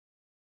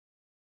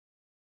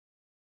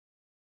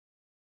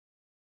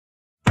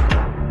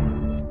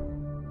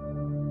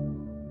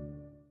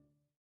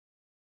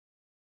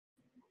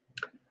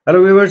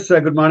Hello, viewers.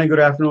 Good morning, good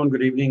afternoon,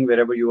 good evening,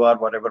 wherever you are,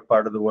 whatever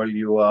part of the world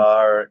you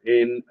are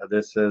in.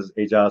 This is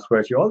Aijaz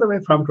Qureshi, all the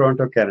way from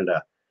Toronto,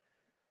 Canada.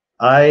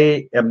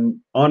 I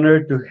am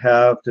honored to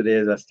have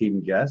today's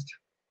esteemed guest.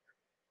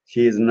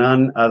 She is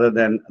none other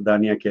than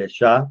Dania K.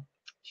 Shah.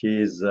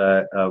 She's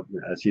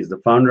the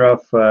founder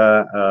of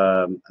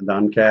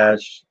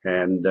Dankash,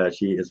 and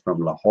she is from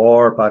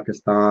Lahore,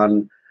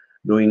 Pakistan,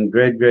 doing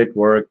great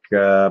work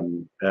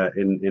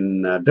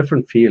in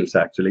different fields,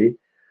 actually.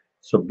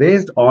 So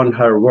based on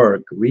her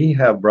work, we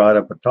have brought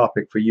up a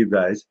topic for you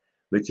guys,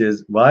 which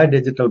is why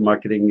digital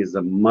marketing is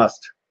a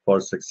must for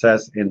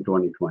success in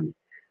 2020.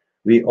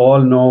 We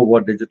all know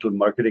what digital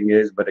marketing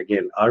is, but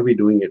again, are we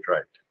doing it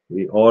right?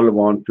 We all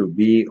want to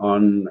be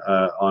on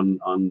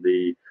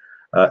the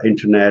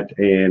internet,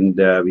 and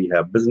we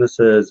have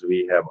businesses,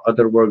 we have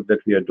other work that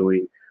we are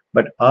doing,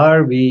 but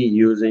are we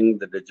using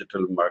the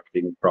digital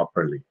marketing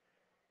properly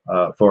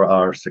for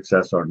our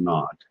success or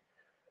not?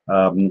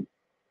 Um,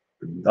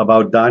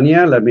 about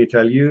Dania, let me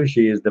tell you,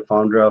 she is the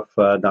founder of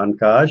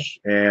Dankash,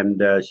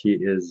 and she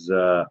is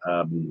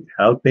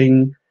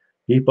helping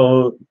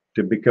people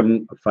to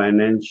become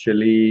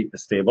financially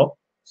stable.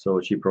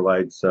 So she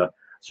provides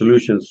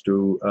solutions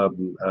to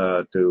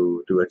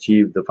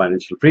achieve the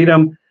financial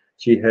freedom.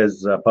 She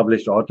has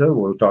published author.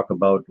 We'll talk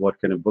about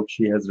what kind of book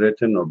she has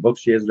written or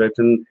books she has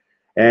written,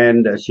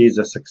 and she's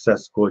a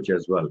success coach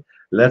as well.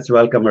 Let's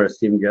welcome our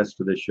esteemed guest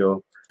to the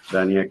show,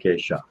 Dania K.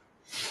 Shah.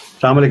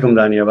 Assalamu alaikum,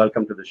 Dania.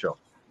 Welcome to the show.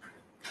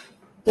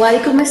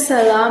 Walaikum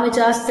assalam,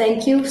 Aijaz.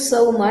 Thank you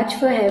so much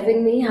for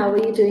having me. How are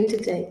you doing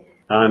today?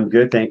 I'm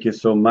good. Thank you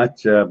so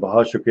much.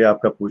 बहुत शुक्रिया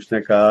आपका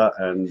पूछने का.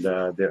 And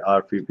there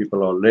are few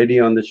people already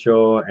on the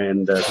show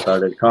and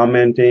started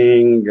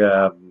commenting.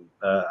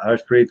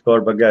 Harshpreet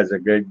Kaur Bagga is a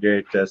great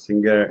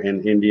singer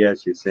in India.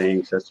 She's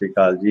saying Sat Sri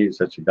Akal ji,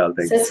 Sat Sri Akal.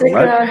 Thank you so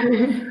much.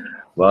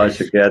 बहुत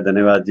शुक्रिया,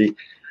 धन्यवाद जी.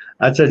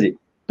 अच्छा जी.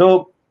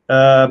 तो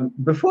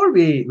before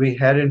we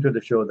head into the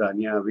show,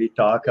 Dania, we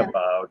talk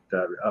about.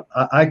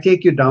 I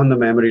take you down the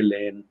memory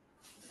lane.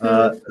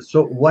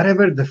 So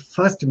whatever the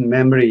first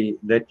memory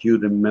that you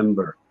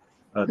remember,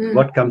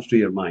 what comes to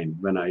your mind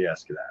when I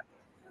ask you that?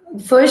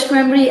 First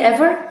memory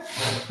ever?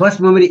 First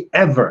memory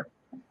ever.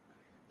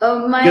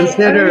 My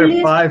Consider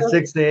earliest, 5,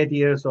 6, 8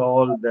 years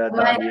old.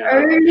 my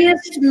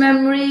earliest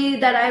memory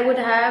that I would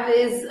have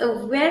is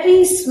a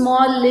very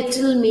small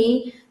little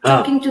me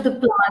talking to the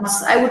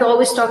plants. I would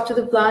always talk to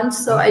the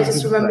plants, so I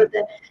just remember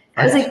that.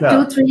 I was like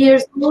 2, 3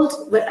 years old,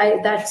 but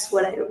that's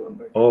what I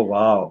remember. Oh,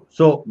 wow.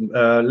 So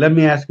let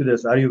me ask you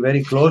this. Are you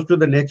very close to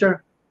the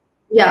nature?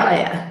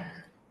 Yeah.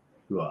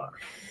 You are.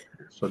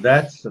 So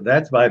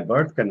that's by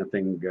birth kind of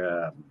thing.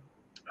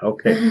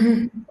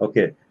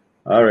 Okay.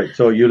 All right.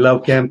 So you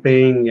love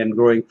camping and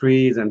growing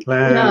trees and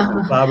plants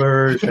and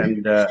flowers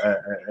and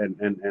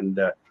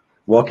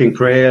walking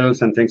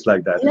trails and things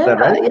like that. Is that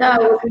right?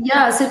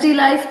 Yeah. City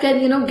life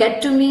can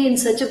get to me in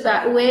such a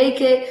way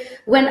that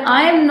when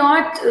I'm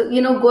not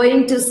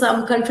going to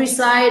some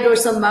countryside or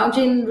some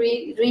mountain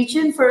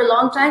region for a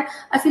long time,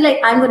 I feel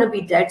like I'm going to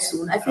be dead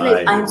soon. I feel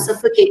like I'm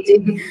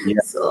suffocating. Yeah.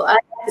 So I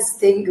have this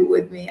thing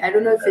with me. I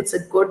don't know if it's a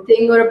good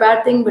thing or a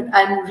bad thing, but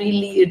I'm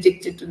really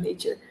addicted to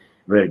nature.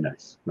 Very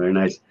nice. Very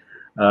nice.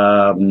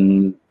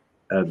 Adil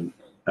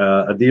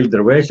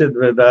Darwesh is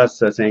with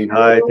us, saying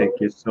hi. Thank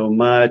you so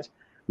much.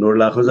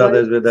 Nurullah Khuzada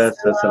is with us.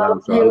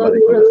 Assalamu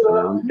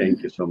alaikum.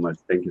 Thank you so much.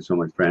 Thank you so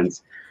much,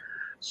 friends.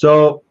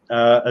 So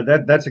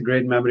that's a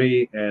great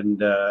memory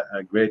and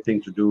a great thing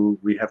to do.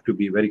 We have to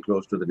be very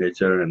close to the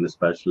nature and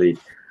especially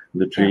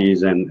the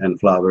trees and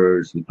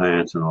flowers and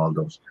plants and all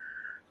those.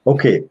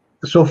 Okay,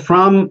 so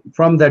from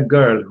that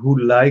girl who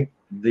liked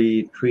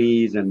the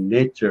trees and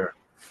nature,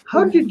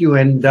 how did you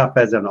end up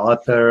as an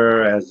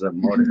author, as a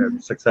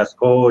success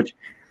coach,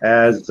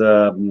 as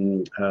a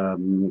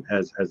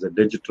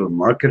digital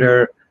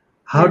marketer?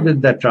 How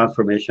did that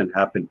transformation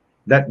happen?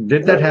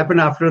 Did that happen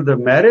after the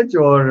marriage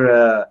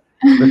or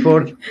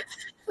before?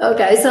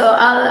 Okay, so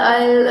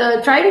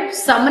I'll try to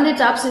summon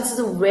it up since it's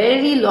a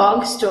very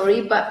long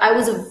story, but I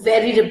was a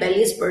very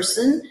rebellious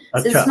person.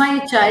 Since my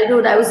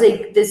childhood, I was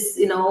like this,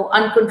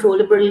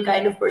 uncontrollable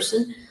kind of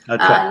person.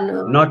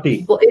 And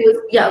naughty. It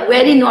was,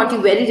 very naughty,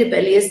 very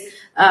rebellious,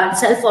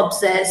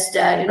 self-obsessed.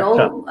 I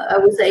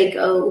was like,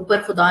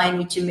 "Upar Khuda hai,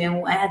 niche mein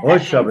hu." I had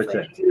that kind of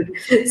attitude.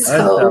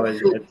 So,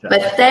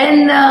 but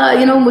then,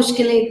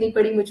 मुश्किलें इतनी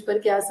पड़ी मुझ पर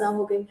कि आसान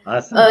हो गई.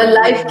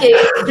 Life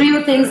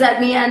threw things at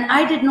me, and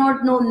I did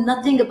not know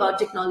nothing about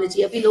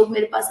technology. अभी लोग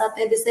मेरे पास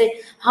आते हैं, they say,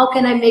 "How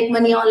can I make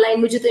money online?"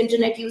 मुझे तो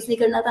internet use नहीं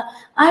करना था.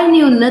 I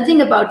knew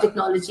nothing about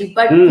technology,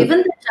 but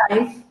given the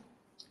time,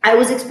 I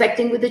was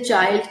expecting with a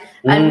child,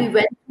 and we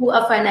went through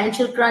a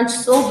financial crunch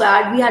so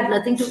bad. We had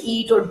nothing to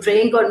eat or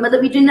drink, or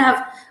we didn't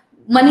have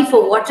money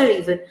for water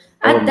even.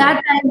 At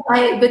that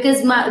time,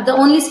 because the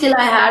only skill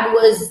I had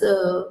was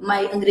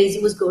my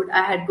Angrezi was good.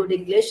 I had good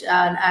English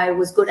and I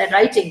was good at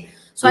writing.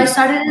 So I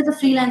started as a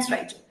freelance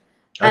writer.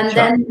 And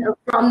then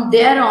from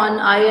there on,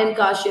 I and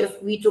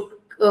Kashif, we took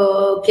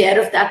care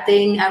of that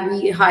thing, and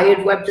we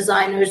hired web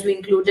designers, we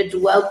included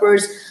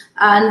developers,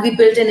 and we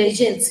built an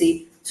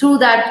agency. through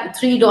that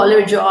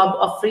 $3 job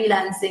of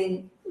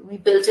freelancing, we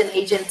built an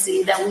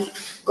agency, then we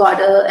got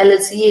a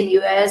LLC in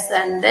US,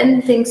 and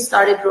then things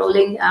started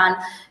rolling. And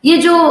ये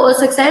जो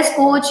success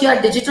coach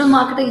या digital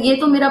marketing, ये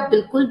तो मेरा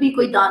बिल्कुल भी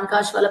कोई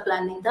दानकाश वाला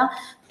plan नहीं था.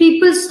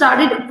 People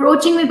started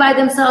approaching me by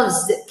themselves.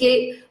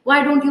 Okay,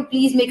 why don't you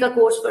please make a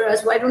course for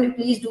us? Why don't you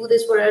please do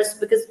this for us?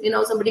 Because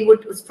somebody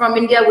from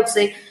India would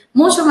say,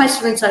 most of my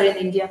students are in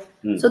India,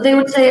 so they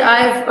would say,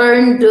 I've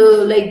earned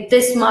like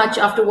this much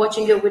after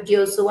watching your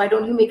videos, so why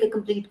don't you make a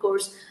complete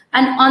course?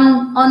 And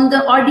on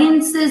the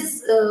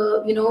audience's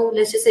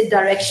let's just say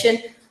direction,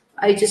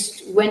 I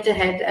just went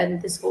ahead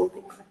and this whole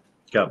thing.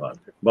 क्या बात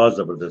है, बहुत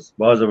जबरदस्त,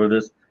 बहुत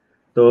जबरदस्त.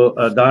 So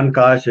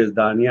Dankash is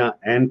Dania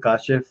and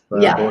Kashif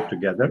both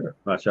together,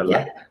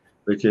 mashallah,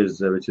 which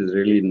is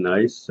really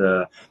nice.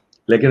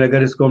 लेकिन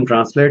अगर इसको हम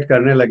translate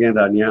करने लगे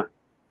दानिया,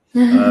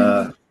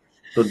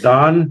 तो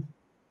दान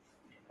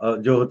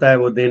जो होता है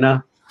वो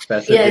देना,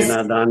 पैसे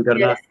देना, दान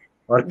करना,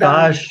 और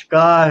काश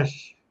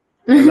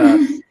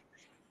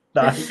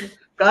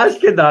काश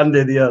के दान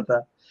दे दिया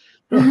होता.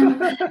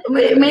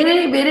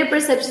 मेरे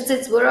परसेप्शन से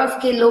इट्स मोर ऑफ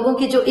के लोगों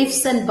के जो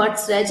इफ्स एंड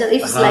बट्स रह जाते,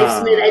 इफ्स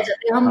लाइफ्स में रह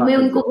जाते हैं, मैं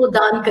उनको वो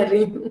दान कर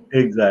रही हूँ.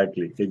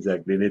 Exactly.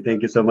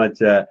 Thank you so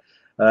much.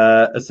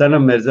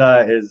 Sanam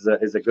Mirza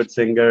is a good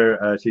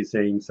singer. She's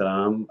saying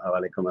salam.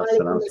 Walaikum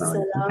assalam.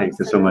 Thank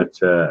you so much.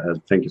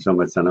 Thank you so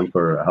much, Sanam,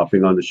 for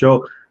hopping on the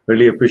show.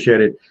 Really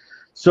appreciate it.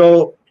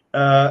 So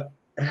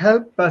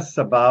help us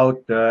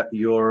about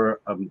your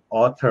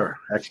author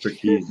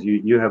expertise.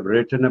 You have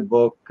written a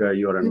book.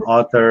 You're an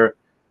author.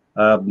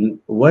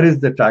 What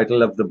is the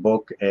title of the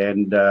book,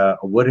 and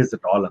what is it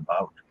all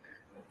about?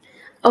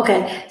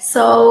 Okay,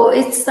 so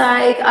it's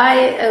like I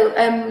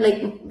am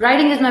like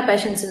writing is my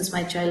passion since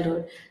my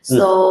childhood.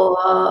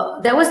 So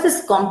there was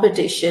this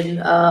competition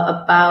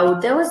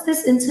there was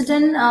this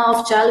incident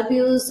of child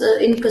abuse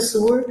in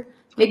Kasur.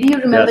 Maybe you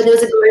remember, there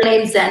was a girl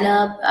named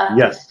Zainab.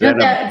 Yes,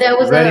 Zainab. There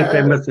was very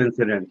famous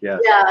incident. Yes.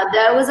 Yeah,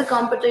 there was a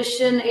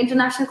competition,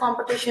 international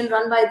competition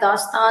run by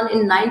Dastan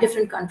in 9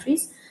 different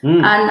countries,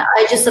 and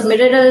I just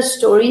submitted a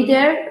story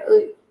there,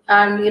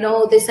 and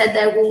they said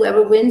that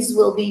whoever wins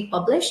will be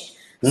published.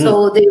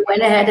 So they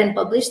went ahead and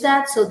published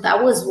that. So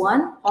that was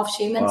one of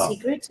Shame and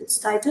Secrets. It's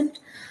titled.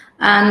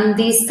 And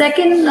the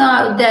second,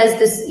 there's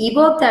this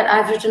ebook that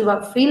I've written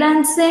about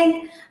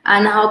freelancing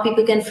and how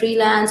people can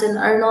freelance and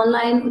earn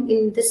online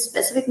in this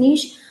specific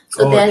niche.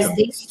 So there's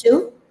these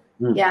two.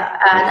 Yeah,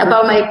 and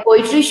about my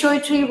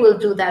poetry, we'll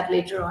do that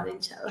later on,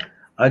 inshallah.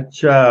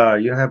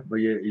 Acha,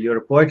 you're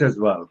a poet as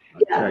well.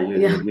 Acha,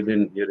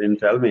 you didn't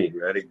tell me.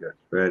 Very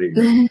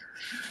good.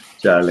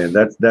 Charlie,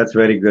 that's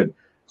very good.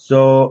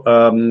 So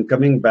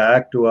coming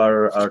back to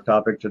our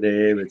topic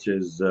today, which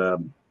is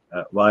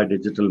why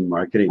digital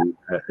marketing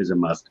is a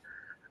must.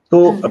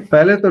 So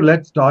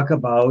let's talk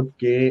about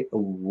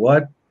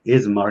what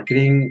is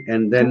marketing,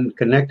 and then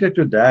connected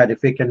to that,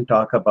 if we can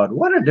talk about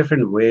what are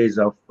different ways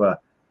of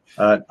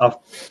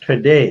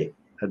today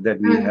that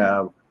we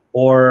have,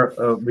 or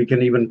we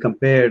can even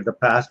compare the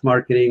past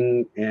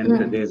marketing and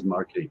today's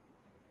marketing.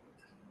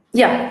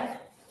 Yeah.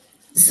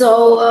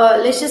 So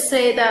let's just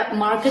say that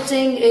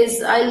marketing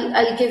is,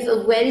 I'll give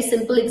a very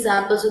simple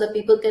example so that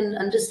people can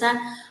understand.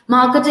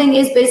 Marketing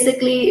is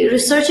basically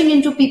researching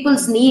into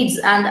people's needs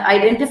and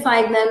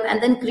identifying them,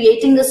 and then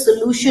creating a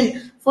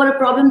solution for a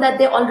problem that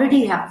they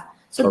already have.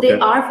 So they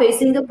are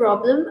facing a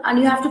problem, and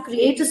you have to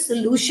create a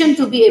solution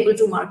to be able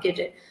to market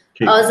it.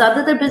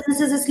 ज़्यादातर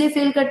businesses इसलिए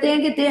fail करते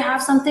हैं कि they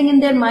have something in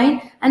their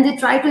mind and they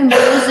try to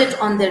impose it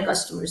on their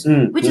customers,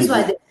 which is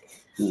why they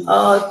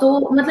तो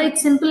मतलब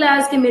it's simple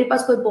as कि मेरे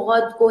पास कोई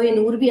बहुत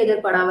कोहिनूर भी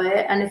अगर पड़ा हुआ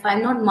है, and if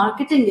I'm not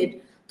marketing it,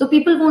 तो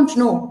people won't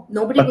know,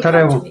 nobody will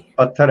come to me.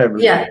 पत्थर है.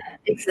 Yeah,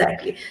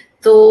 exactly.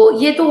 तो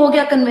ये तो हो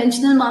गया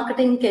कन्वेंशनल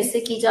मार्केटिंग कैसे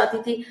की जाती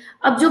थी.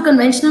 अब जो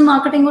कन्वेंशनल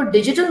मार्केटिंग और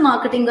डिजिटल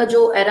मार्केटिंग का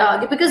जो एरा आ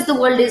गया, because the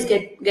world is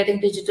getting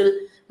digital,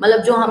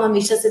 मतलब जो हम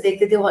हमेशा से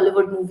देखते थे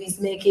हॉलीवुड मूवीज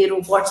में कि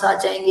रोबोट्स आ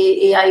जाएंगे,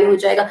 एआई हो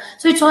जाएगा,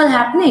 so it's all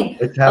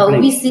happening.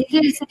 We सी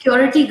के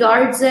सिक्योरिटी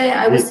गार्ड्स है,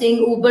 आई वाज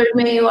सीइंग उबर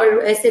में और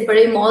ऐसे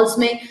बड़े मॉल्स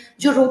में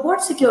जो रोबोट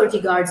सिक्योरिटी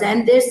गार्ड्स हैं,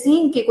 एंड दे आर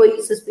सीइंग कि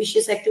कोई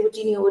सस्पिशियस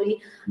एक्टिविटी नहीं हो रही,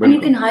 and you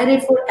can hire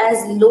it for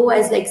as low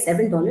as like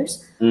 $7.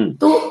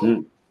 तो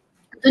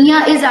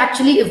दुनिया इज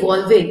एक्चुअली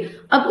इवॉल्विंग.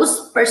 अब उस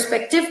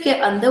पर्सपेक्टिव के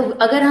अंदर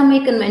अगर हम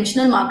एक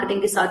कन्वेंशनल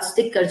मार्केटिंग के साथ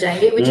स्टिक कर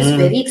जाएंगे, विच इज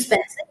वेरी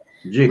एक्सपेंसिव,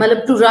 मतलब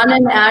to run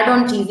an add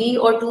on TV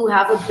और to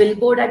have a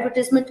billboard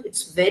advertisement,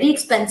 it's very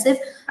expensive.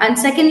 And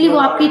secondly वो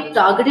आपकी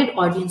टारगेटेड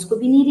ऑडियंस को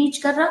भी नहीं रीच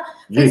कर रहा.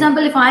 For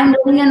example, if I am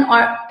running an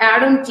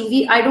add on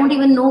TV, I don't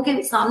even know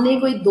कि सामने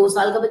कोई 2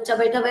 साल का बच्चा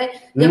बैठा हुआ है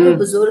या कोई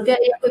बुजुर्ग है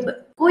या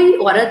कोई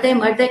औरत है,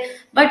 मर्द है.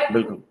 But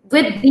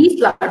with these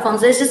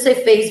platforms, let's just say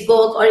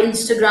Facebook or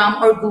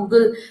Instagram or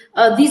Google,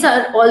 these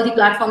are all the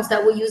platforms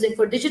that we're using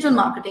for digital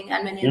marketing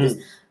and many others.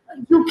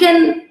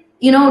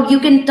 You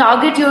can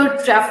target your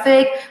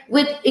traffic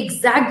with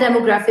exact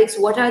demographics.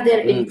 What are their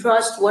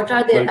interests? What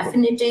are their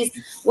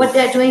affinities? What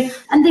they're doing?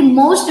 And the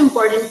most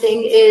important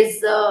thing is,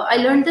 I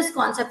learned this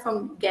concept from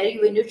Gary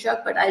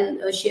Vaynerchuk, but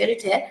I'll share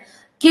it here.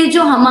 कि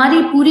जो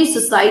हमारी पूरी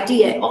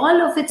society है,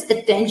 all of its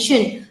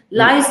attention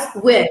lies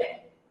where?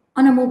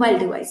 On a mobile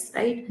device,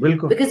 right?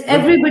 Because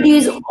everybody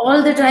is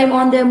all the time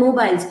on their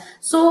mobiles.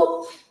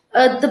 So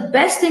the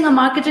best thing a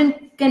marketer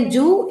can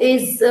do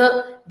is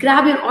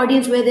grab your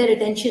audience where their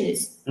attention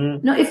is.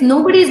 Now, if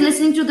nobody is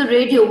listening to the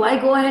radio, why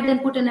go ahead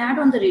and put an ad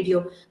on the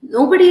radio?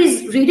 Nobody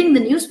is reading the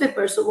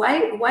newspaper, so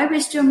why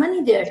waste your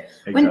money there?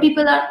 Exactly. When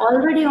people are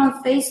already on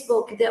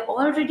Facebook, they're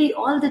already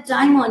all the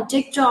time on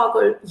TikTok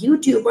or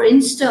YouTube or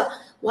Insta,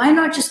 why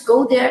not just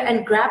go there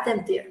and grab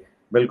them there?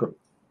 बिल्कुल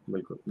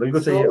बिल्कुल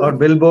बिल्कुल सही है. और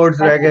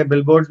billboards रह गए.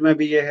 Billboards में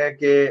भी ये है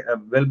कि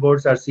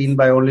billboards are seen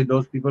by only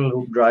those people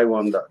who drive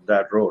on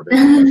that road.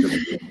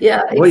 या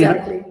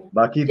एग्जैक्टली.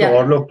 बाकी तो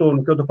और लोग तो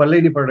उनको तो पल्ले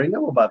ही नहीं पड़ रही ना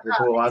वो बातें,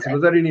 तो वहां से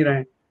गुजर ही नहीं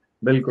रहे.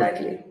 बिल्कुल.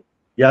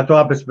 या तो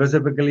आप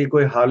स्पेसिफिकली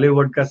कोई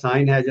हॉलीवुड का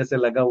साइन है जैसे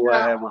लगा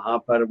हुआ है वहां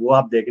पर, वो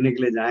आप देखने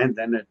के लिए जाएं,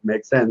 then it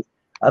make sense.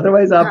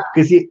 Otherwise आप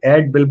किसी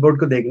एड बिलबोर्ड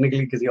को देखने के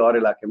लिए किसी और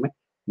इलाके में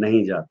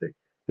नहीं जाते.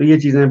 तो ये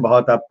चीजें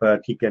बहुत आप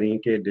ठीक कह रही हैं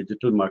कि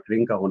डिजिटल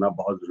मार्केटिंग का होना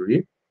बहुत जरूरी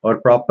है और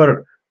प्रॉपर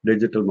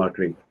डिजिटल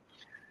मार्केटिंग.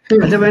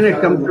 अच्छा, when it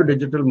comes to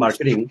digital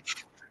marketing,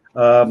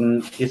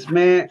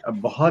 इसमें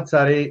बहुत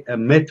सारे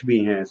मिथ भी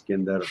हैं इसके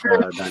अंदर.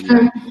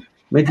 दानिया,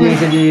 मिथ ये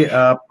कि जी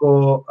आपको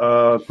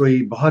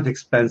कोई बहुत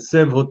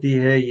एक्सपेंसिव होती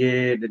है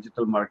ये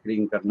डिजिटल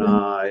मार्केटिंग करना,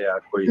 या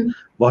कोई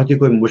बहुत ही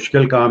कोई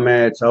मुश्किल काम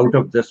है, it's out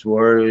of this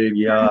world,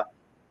 या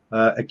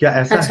क्या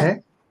ऐसा है?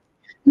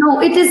 No,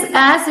 it is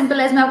as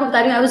simple as मैं आपको बता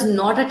रही हूँ. I was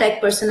not a tech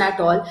person at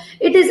all.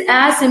 It is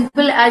as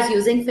simple as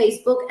using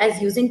Facebook,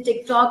 as using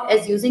TikTok,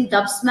 as using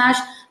Dub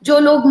Smash. जो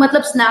लोग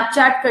मतलब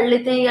Snapchat कर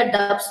लेते हैं या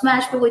Dub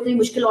Smash पे वो इतनी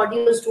मुश्किल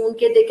ऑडियोज ढूंढ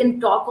के they can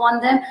talk on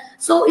them.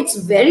 So it's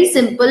very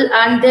simple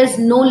and there's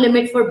no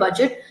limit for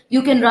budget.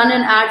 You can run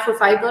an ad for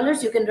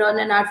 $5. You can run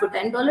an ad for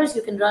 $10.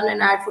 You can run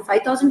an ad for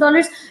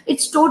 $5,000.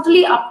 It's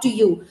totally up to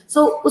you.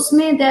 So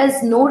usme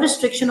there's no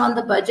restriction on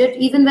the budget.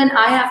 Even when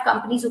I have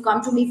companies who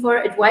come to me for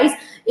advice,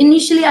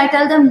 initially I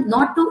tell them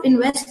not to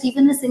invest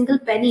even a single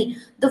penny.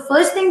 The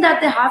first thing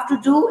that they have to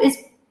do is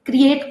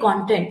create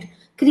content.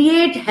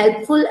 Create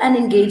helpful and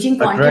engaging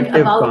content.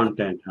 Attractive about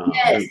content.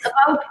 Yes,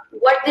 about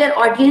what their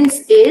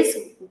audience is,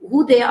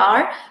 who they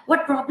are,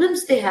 what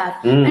problems they have,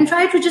 and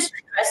try to just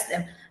address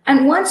them.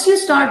 And once you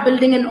start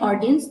building an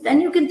audience,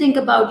 then you can think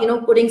about,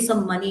 putting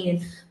some money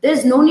in.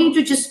 There's no need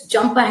to just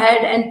jump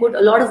ahead and put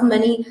a lot of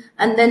money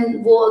and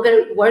then wo agar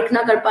work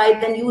na kar paaye,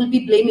 then you will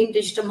be blaming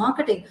digital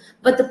marketing.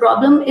 But the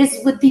problem is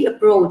with the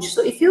approach.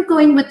 So if you're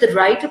going with the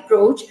right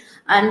approach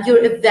and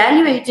you're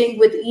evaluating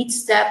with each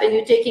step and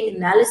you're taking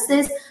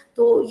analysis,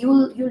 so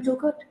you'll do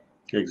good.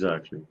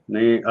 Exactly.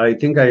 I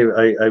think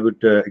I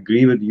would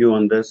agree with you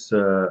on this,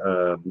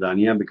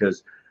 Dania,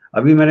 because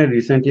abhi maine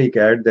recently ek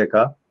ad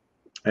dekha,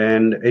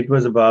 and it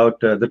was about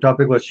the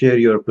topic was share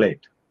your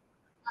plate.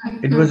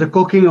 It was a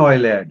cooking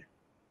oil ad,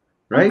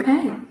 right?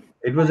 Okay.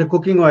 It was a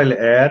cooking oil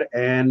ad,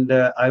 and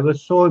I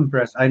was so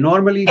impressed. I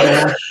normally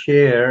don't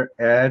share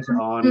ads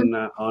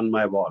on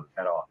my wall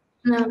at all.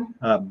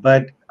 No.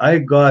 But I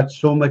got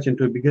so much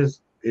into it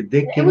because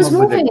they came was up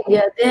moving. with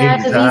it. They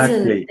had a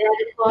reason.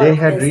 They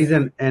had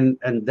reason,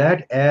 and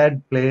that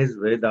ad plays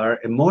with our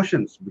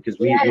emotions, because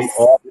we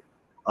all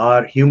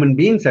are human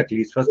beings, at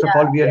least. First of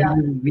all, we are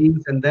human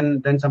beings, and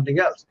then something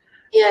else.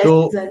 Yes,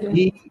 so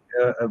exactly.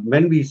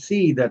 When we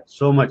see that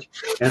so much,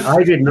 and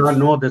I did not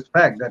know this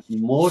fact, that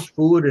most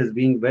food is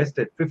being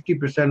wasted.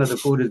 50% of the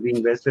food is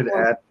being wasted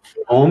at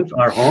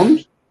our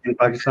homes in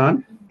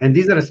Pakistan, and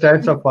these are the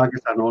stats of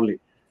Pakistan only,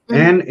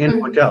 and in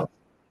hotels.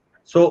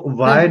 So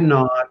why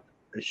not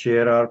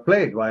share our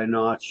plate? Why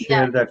not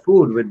share that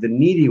food with the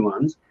needy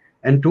ones?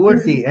 And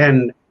towards the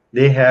end,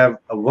 they have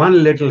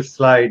one little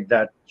slide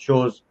that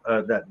shows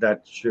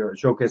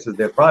showcases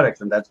their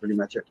products, and that's pretty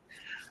much it.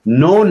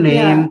 No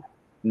name,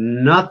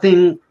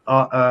 nothing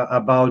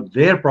about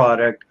their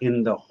product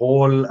in the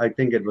whole. I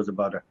think it was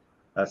about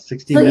a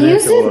 60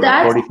 minutes or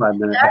 45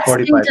 minutes. That's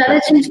 45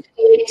 intelligent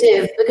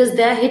creative, because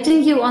they're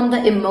hitting you on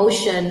the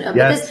emotion.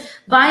 Because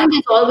buying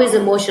is always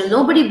emotional.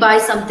 Nobody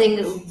buys something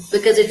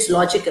because it's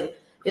logical.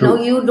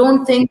 You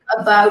don't think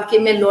about कि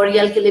मैं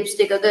L'Oreal की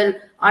lipstick अगर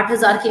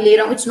 8,000 की ले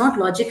रहा हूँ, it's not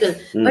logical.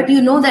 But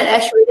you know that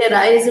Aishwarya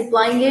Rai is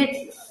applying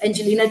it,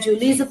 Angelina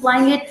Jolie is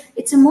applying it.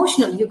 It's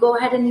emotional. You go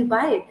ahead and you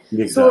buy it.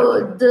 Exactly. So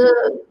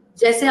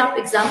जैसे आप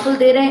example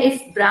दे रहे हैं,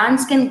 if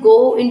brands can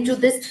go into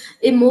this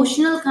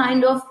emotional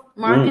kind of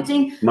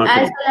marketing.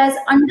 As well as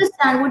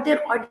understand what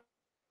their audience.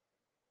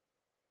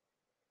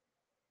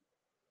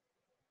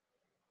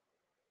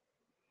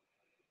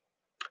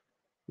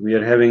 We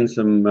are having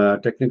some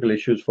technical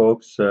issues,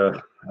 folks,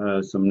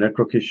 some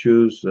network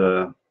issues.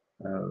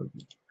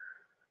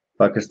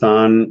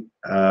 Pakistan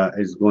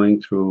is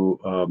going through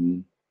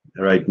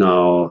right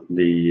now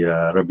the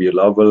Rabiul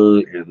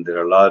Awwal, and there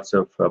are lots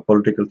of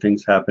political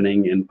things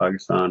happening in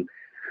Pakistan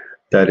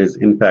that is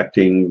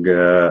impacting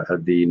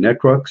the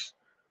networks.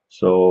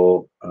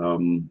 So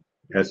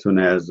as soon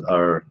as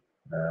our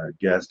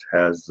guest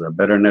has a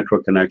better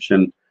network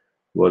connection,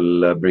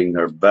 we'll bring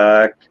her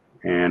back.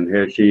 And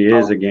here she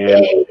is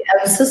again.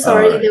 I'm so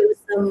sorry. There was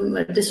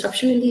some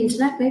disruption in the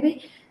internet,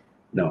 maybe.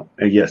 No,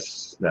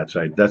 yes, that's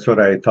right. That's what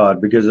I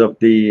thought because of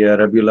the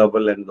Rabiul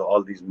Awwal and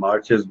all these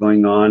marches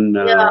going on,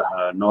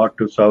 Yeah. north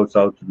to south,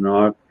 south to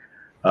north.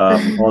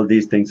 All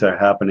these things are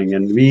happening,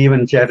 and we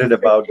even chatted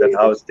about that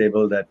how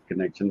stable that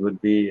connection would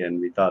be, and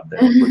we thought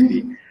that it would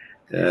be,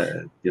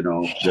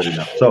 good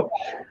enough.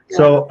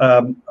 So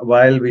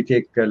while we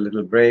take a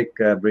little break,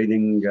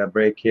 breathing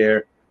break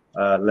here,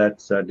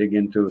 let's dig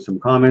into some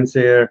comments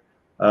here.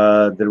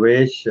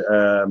 Dervesh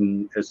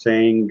is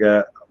saying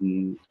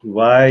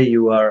why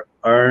you are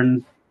earn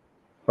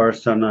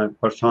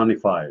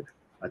personified.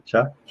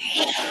 अच्छा,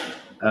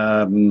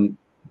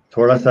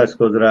 थोड़ा सा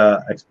इसको जरा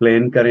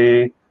explain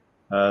करें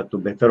तो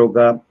बेहतर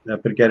होगा।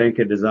 फिर कह रहे हैं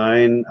कि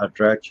डिजाइन,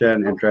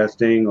 अट्रैक्शन,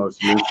 इंटरेस्टिंग और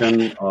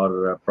सॉल्यूशन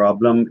और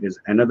problem is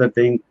another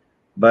thing,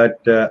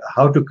 but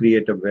how to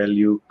create a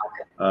value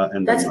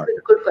in the That's a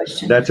market. good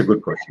question. That's a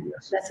good question,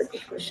 yes. That's a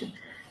good question.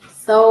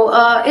 So,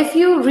 if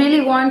you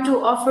really want to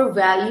offer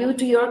value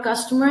to your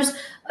customers,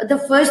 the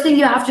first thing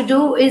you have to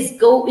do is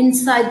go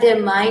inside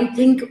their mind,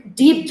 think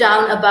deep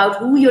down about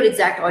who your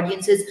exact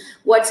audience is,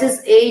 what's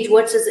his age,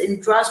 what's his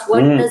interest,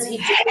 what does he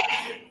do,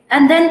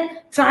 and then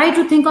try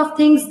to think of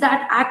things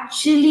that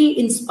actually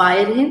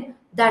inspire him,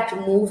 that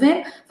move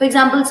him. For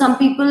example, some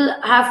people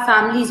have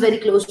families very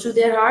close to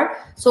their heart,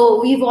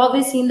 so we've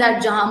always seen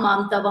that jahan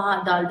mamta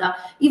wahan dalda,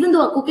 even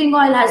though a cooking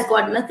oil has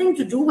got nothing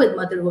to do with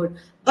motherhood,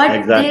 but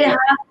Exactly. they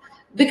have,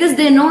 because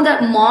they know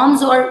that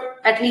moms or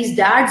at least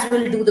dads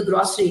will do the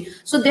grocery,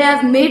 so they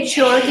have made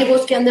sure कि वो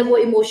उसके अंदर वो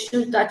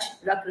emotional touch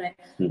रख रहे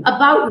हैं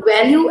about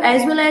value.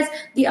 As well as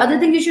the other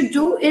thing you should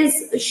do is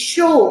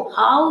show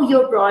how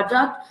your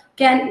product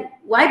can,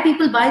 why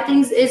people buy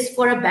things is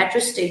for a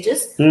better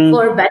status,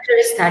 for better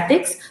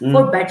aesthetics,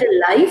 for better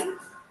life,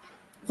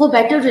 for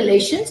better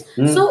relations.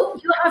 So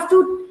you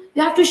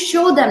have to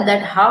show them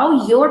that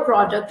how your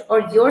product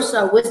or your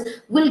service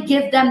will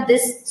give them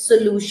this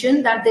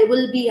solution, that they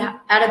will be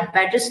at a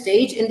better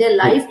stage in their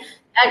life,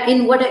 and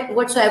in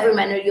whatsoever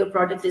manner your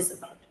product is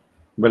about.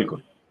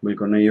 Bilkul,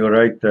 bilkul. No, you're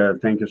right.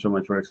 Thank you so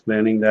much for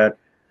explaining that.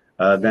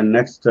 Then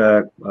next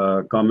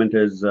comment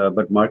is,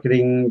 but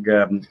marketing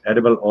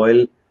edible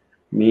oil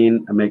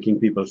mean making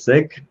people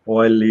sick.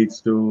 Oil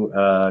leads to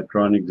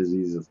chronic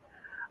diseases.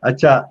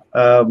 अच्छा,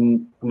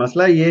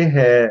 मसला ये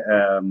है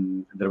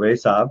दरवेश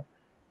साहब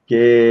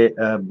कि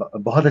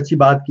बहुत अच्छी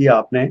बात की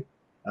आपने,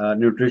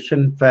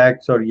 न्यूट्रिशन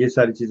फैक्ट्स और ये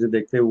सारी चीज़ें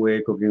देखते हुए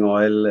कुकिंग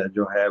ऑयल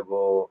जो है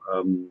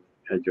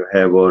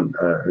वो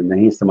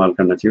नहीं इस्तेमाल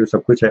करना चाहिए,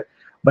 सब कुछ है,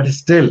 बट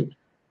स्टिल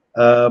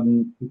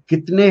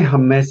कितने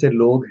हम में से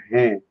लोग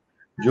हैं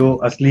जो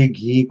असली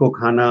घी को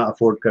खाना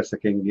अफोर्ड कर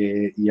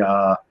सकेंगे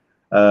या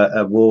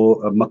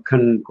वो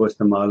मक्खन को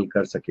इस्तेमाल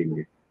कर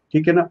सकेंगे,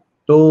 ठीक है ना?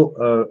 तो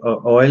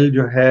ऑयल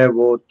जो है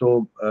वो तो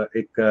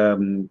एक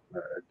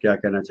क्या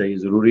कहना चाहिए,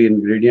 जरूरी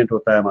इंग्रेडिएंट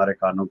होता है हमारे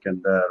खानों के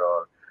अंदर,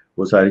 और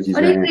वो सारी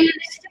चीजें हैं।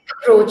 रियलिस्टिक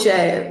अप्रोच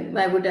है,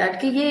 आई वुड ऐड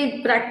कि ये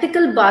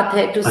प्रैक्टिकल बात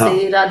है टू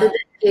से, रादर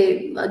देन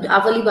कि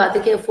आप वाली बात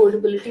है कि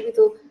अफोर्डेबिलिटी भी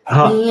तो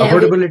नहीं है,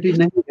 अफोर्डेबिलिटी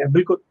नहीं है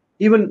बिल्कुल।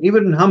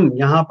 इवन हम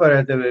यहाँ पर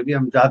रहते हुए भी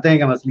हम चाहते हैं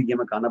कि हम असली घी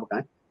में खाना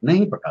पकाएं,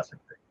 नहीं पका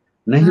सकते,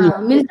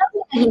 नहीं मिलता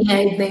नहीं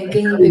है इतने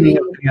कहीं पे भी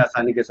उतनी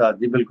आसानी के साथ।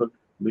 जी बिल्कुल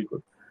बिल्कुल।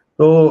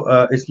 तो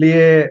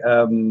इसलिए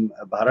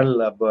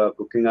बहरहाल अब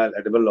कुकिंग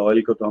एडिबल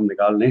ऑयल को तो हम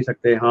निकाल नहीं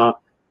सकते। हाँ,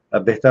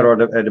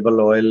 बेहतर एडिबल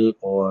ऑयल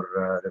और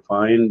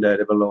रिफाइंड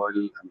एडिबल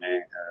ऑयल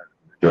हमें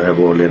जो है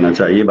वो लेना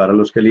चाहिए।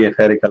 बहरहाल उसके लिए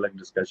खैर एक अलग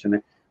डिस्कशन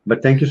है,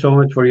 but thank you so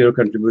much for your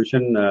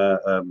contribution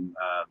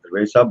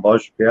दरवेश साहब,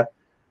 बहुत शुक्रिया।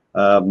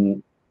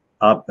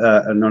 आप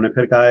उन्होंने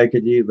फिर कहा है कि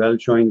जी well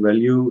showing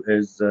value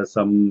is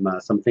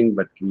something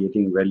but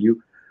creating value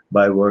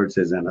by words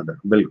is another.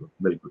 बिल्कुल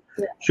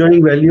बिल्कुल।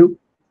 शोइंग वैल्यू,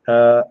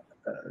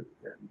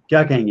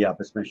 क्या कहेंगे आप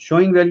इसमें,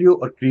 शोइंग वैल्यू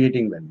और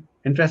क्रिएटिंग वैल्यू?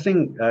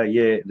 इंटरेस्टिंग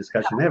ये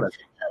डिस्कशन है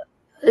वैसे।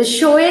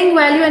 शोइंग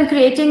वैल्यू एंड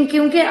क्रिएटिंग,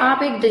 क्योंकि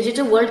आप एक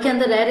डिजिटल वर्ल्ड के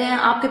अंदर रह रहे हैं,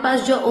 आपके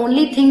पास जो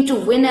ओनली थिंग टू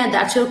विन है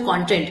दैट्स योर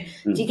कंटेंट,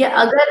 ठीक है?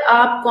 अगर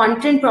आप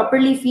कंटेंट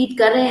प्रॉपर्ली फीड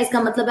कर रहे हैं,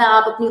 इसका मतलब है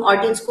आप अपनी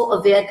ऑडियंस को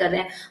अवेयर कर रहे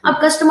हैं। अब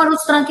कस्टमर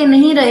उस तरह के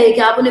नहीं रहे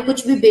कि आप उन्हें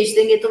कुछ भी बेच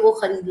देंगे तो वो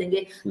खरीद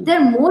लेंगे। They are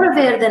more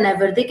aware then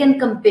ever, they can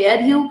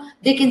compare you,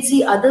 they can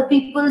see other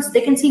peoples, they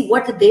can see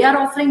what they are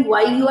offering,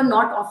 why you are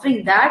not offering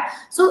that.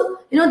 So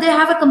they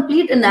have a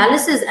complete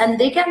analysis and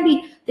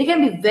they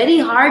can be very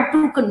hard to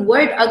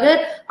convert।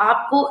 अगर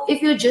आपको,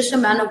 if you're just a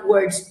man of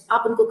words,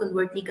 आप उनको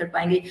convert नहीं कर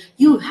पाएंगे।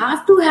 You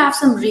have to have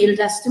some real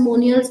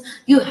testimonials,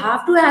 you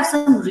have to have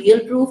some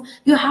real proof,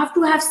 you have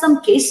to have some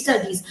case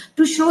studies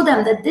to show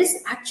them that this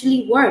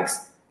actually works।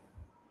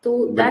 तो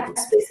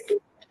that's basically।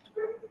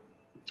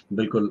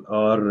 बिल्कुल।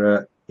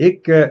 और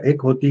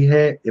एक होती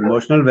है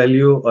emotional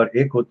value और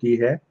एक होती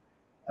है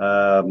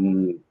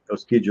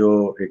उसकी जो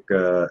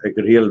एक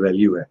रियल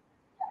वैल्यू है।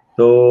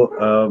 तो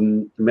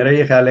मेरा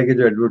ये ख्याल है कि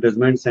जो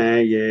एडवर्टाइजमेंट्स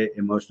हैं ये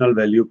इमोशनल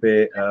वैल्यू पे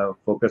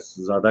फोकस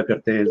ज़्यादा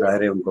करते हैं।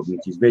 ज़ाहिर है उनको अपनी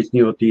चीज़ बेचनी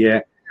होती है,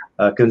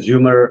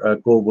 कंज्यूमर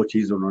को वो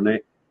चीज़ उन्होंने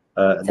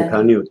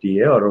दिखानी होती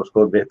है और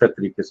उसको बेहतर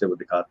तरीके से वो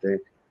दिखाते हैं।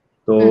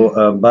 तो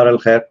बहरहाल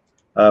खैर,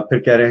 फिर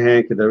कह रहे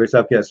हैं कि दरवेश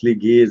साहब की असली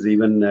घी इज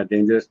इवन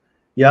डेंजरस।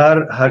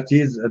 यार हर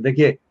चीज़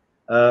देखिए,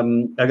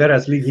 अगर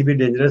असली घी भी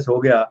डेंजरस हो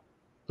गया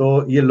तो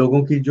ये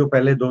लोगों की जो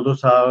पहले 200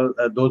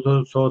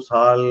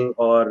 साल,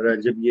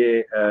 और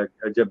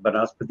जब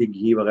वनस्पति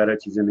घी वगैरह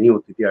चीजें नहीं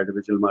होती थी,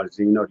 आर्टिफिशियल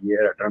मार्जिन और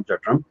ये अटरम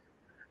चटरम,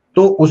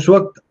 तो उस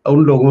वक्त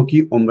उन लोगों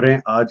की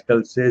उम्रें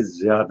आजकल से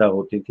ज्यादा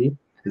होती थी,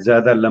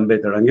 ज्यादा लंबे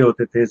तड़ंगे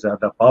होते थे,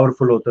 ज्यादा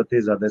पावरफुल होते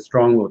थे, ज्यादा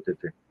स्ट्रांग होते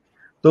थे।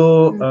 तो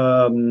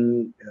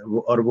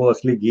और वो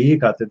असली घी ही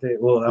खाते थे।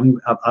 वो हम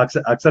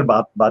अक्सर अक्सर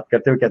बात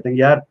करते हुए कहते हैं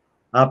कि यार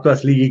आप तो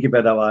असली घी की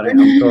पैदावार हैं,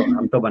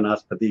 हम तो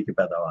वनस्पति की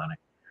पैदावार हैं।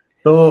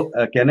 तो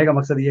कहने का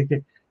मकसद ये है कि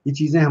ये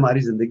चीजें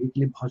हमारी जिंदगी के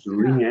लिए बहुत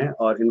जरूरी हैं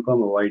और इनको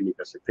हम अवॉइड नहीं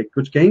कर सकते।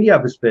 कुछ कहेंगी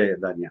आप इस पे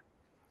दानिया?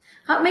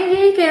 हाँ, मैं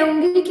यही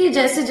कहूंगी कि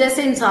जैसे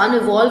जैसे इंसान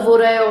इवॉल्व हो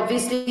रहा है,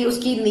 ऑब्वियसली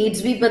उसकी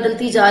नीड्स भी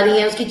बदलती जा रही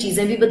हैं, उसकी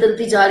चीजें भी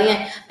बदलती जा रही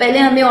हैं। पहले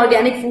हमें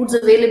ऑर्गेनिक फूड्स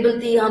अवेलेबल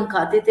थी, हम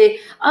खाते थे।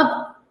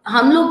 अब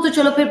हम लोग तो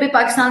चलो फिर भी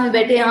पाकिस्तान में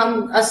बैठे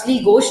हम असली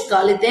गोश्त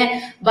खा लेते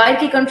हैं। बाहर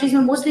की कंट्रीज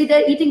में mostly they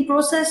are eating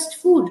processed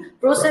food,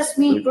 processed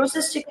meat,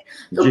 processed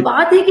chicken. तो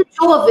बात है कि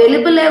जो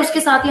अवेलेबल है उसके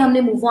साथ ही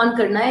हमने मूव ऑन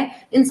करना है।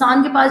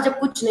 इंसान के पास जब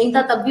कुछ नहीं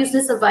था तब भी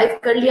उसने सर्वाइव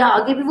कर लिया,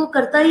 आगे भी वो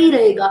करता ही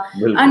रहेगा।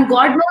 एंड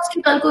गॉड नोस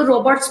कि कल को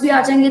रोबोट्स भी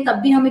आ जाएंगे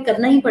तब भी हमें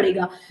करना ही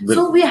पड़ेगा।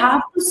 So we have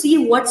to see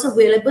what's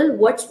available,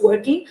 what's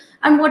working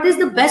and what is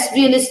the best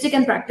realistic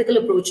and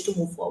practical approach to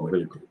move forward.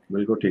 बिल्कुल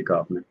बिल्कुल ठीक कहा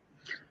आपने।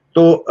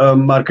 तो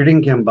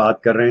मार्केटिंग की हम बात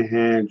कर रहे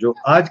हैं। जो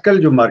आजकल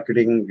जो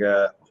मार्केटिंग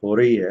हो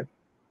रही है,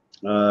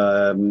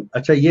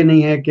 अच्छा ये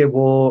नहीं है कि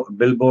वो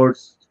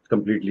बिलबोर्ड्स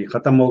कंप्लीटली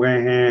खत्म हो गए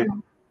हैं,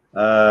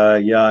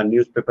 या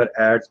न्यूज़पेपर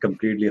एड्स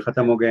कंप्लीटली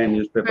खत्म हो गए हैं।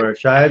 न्यूज़पेपर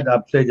शायद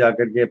अब से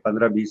जाकर के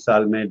 15-20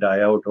 साल में डाई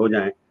आउट हो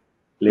जाएं,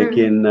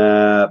 लेकिन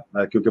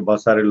क्योंकि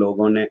बहुत सारे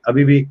लोगों ने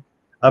अभी भी,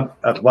 अब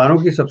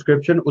अखबारों की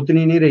सब्सक्रिप्शन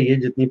उतनी नहीं रही है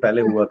जितनी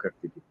पहले हुआ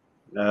करती थी,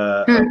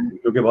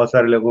 क्योंकि बहुत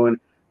सारे लोगों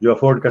ने जो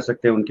अफोर्ड कर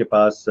सकते हैं उनके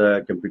पास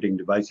कंप्यूटिंग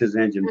डिवाइसेस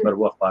हैं जिन पर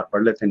वो अखबार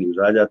पढ़ लेते हैं, न्यूज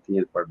आ जाती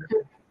है, पढ़ लेते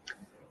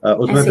हैं।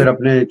 उसमें फिर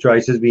अपने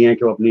चॉइसेस भी हैं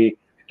कि वो अपनी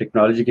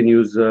टेक्नोलॉजी की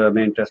न्यूज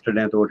में इंटरेस्टेड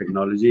हैं तो वो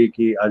टेक्नोलॉजी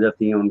की आ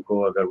जाती हैं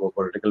उनको, अगर वो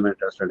पॉलिटिकल में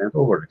इंटरेस्टेड हैं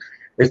तो वो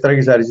इस तरह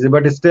की सारी चीजें।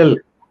 बट स्टिल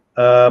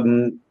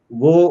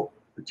वो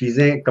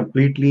चीजें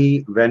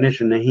कंप्लीटली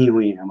वैनिश नहीं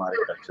हुई हैं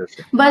हमारे कल्चर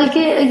से, बल्कि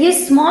ये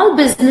स्मॉल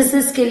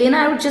बिजनेसेस के लिए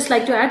ना, I would just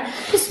like to add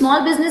कि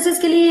स्मॉल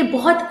बिजनेसेस के लिए ये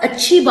बहुत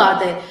अच्छी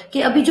बात है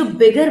कि अभी जो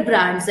बिगर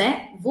ब्रांड्स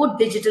हैं वो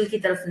डिजिटल की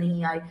तरफ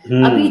नहीं आए।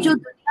 अभी जो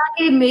दुनिया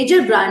के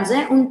मेजर ब्रांड्स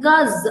हैं उनका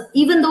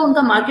इवन दो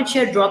उनका मार्केट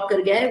शेयर ड्रॉप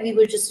कर गया है, we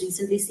were just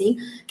recently seeing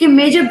कि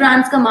मेजर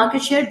ब्रांड्स का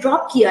मार्केट शेयर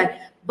ड्रॉप किया है,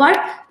 but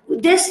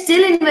they're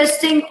still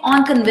investing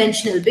on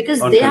conventional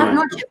because they have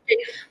not shifted.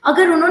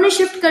 अगर उन्होंने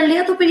शिफ्ट कर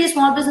लिया तो फिर ये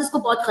स्मॉल बिजनेस को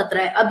बहुत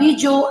खतरा है। अभी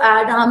जो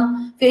एड हम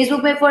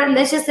फेसबुक पे फॉर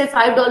लेट्स जस्ट से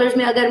 $5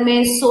 में अगर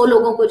मैं 100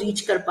 लोगों को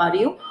रीच कर पा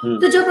रही हूँ,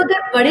 तो जब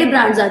अगर बड़े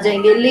ब्रांड्स आ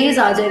जाएंगे, लेज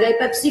आ जाएगा,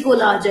 पेप्सी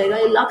कोला आ जाएगा,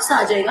 लक्स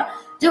आ जाएगा,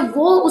 जब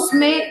वो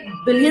उसमें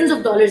बिलियंस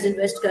ऑफ डॉलर्स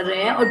इन्वेस्ट कर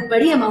रहे हैं और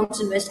बड़ी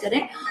अमाउंट्स इन्वेस्ट कर रहे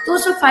हैं, तो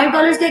उस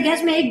 $5 के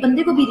अगेंस्ट में एक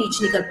बंदे को भी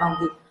रीच नहीं कर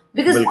पाऊंगी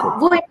बिकॉज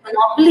वो एक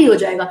मोनोपोली हो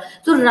जाएगा।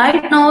 तो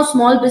राइट नाउ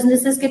स्मॉल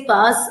बिजनेसेस के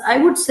पास I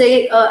would say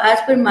as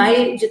per my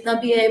जितना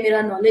भी है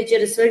मेरा नॉलेज या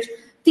रिसर्च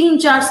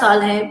 3-4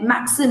 साल है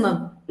maximum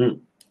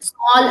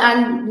small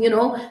and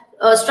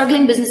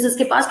struggling businesses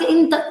के पास कि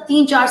इन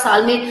 3-4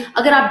 साल में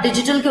अगर आप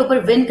डिजिटल के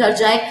ऊपर विन कर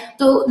जाए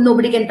तो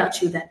nobody can touch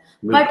you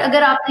then. But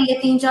अगर आपने ये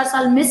 3-4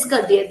 साल मिस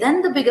कर दिए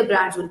then the bigger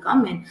brands will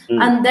come in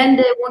and then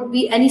there won't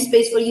be any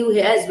space for you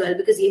here as well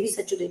because ये भी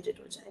सैचुरेटेड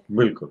हो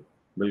जाएगा। बिल्कुल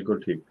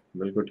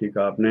बिल्कुल ठीक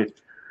आपने।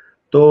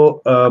 तो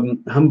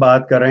हम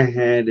बात कर रहे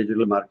हैं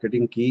डिजिटल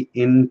मार्केटिंग की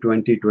इन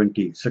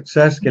 2020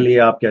 सक्सेस के लिए।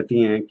 आप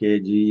कहती हैं कि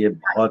जी ये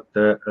बहुत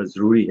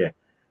जरूरी है।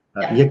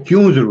 ये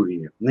क्यों जरूरी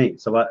है? नहीं,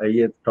 सवाल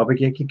ये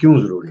टॉपिक है कि क्यों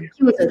जरूरी है।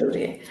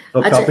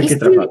 तो टॉपिक की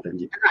तरफ आते हैं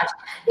जी।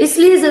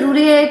 इसलिए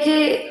जरूरी है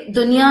कि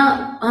दुनिया,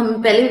 हम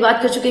पहले भी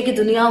बात कर चुके हैं कि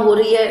दुनिया हो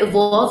रही है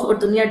इवॉल्व और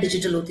दुनिया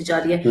डिजिटल होती जा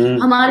रही है।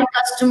 हमारे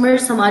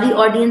कस्टमर्स, हमारी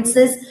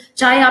ऑडियंसेस,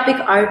 चाहे आप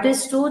एक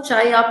आर्टिस्ट हो,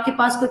 चाहे आपके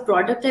पास कोई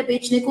प्रोडक्ट है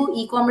बेचने को,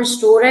 ई कॉमर्स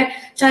स्टोर है,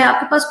 चाहे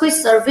आपके पास कोई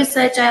सर्विस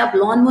है, चाहे आप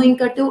लॉन मोइंग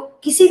करते हो,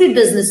 किसी भी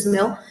बिजनेस में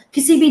हो,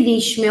 किसी भी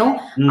नीश में हो,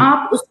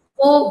 आप उसको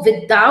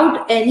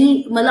विदाउट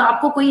एनी, मतलब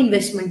आपको कोई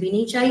इन्वेस्टमेंट भी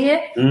नहीं चाहिए।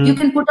 You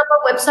can put up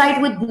a website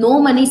with no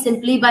money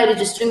simply by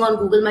registering on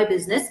Google my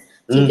business.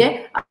 ठीक है,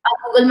 आप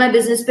गूगल माई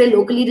बिजनेस पे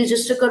लोकली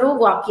रजिस्टर करो,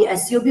 वो आपकी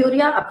एसईओ भी हो रही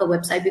है, आपका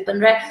वेबसाइट भी बन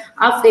रहा है।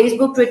 आप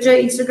फेसबुक, ट्विटर,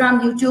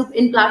 इंस्टाग्राम, यूट्यूब,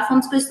 इन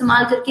प्लेटफॉर्म्स को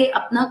इस्तेमाल करके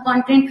अपना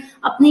कंटेंट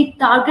अपनी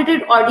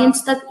टारगेटेड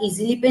ऑडियंस तक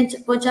इजीली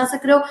पहुंचा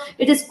सक रहे हो।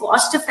 It is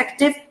cost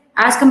effective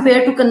as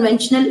compared to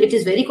conventional, it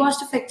is very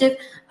cost effective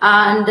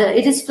and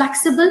it is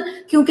flexible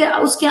क्योंकि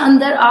उसके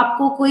अंदर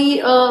आपको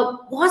कोई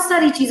बहुत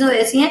सारी चीजें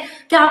ऐसी हैं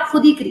कि आप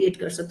खुद ही क्रिएट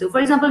कर सकते हो।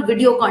 For example,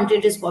 video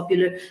content is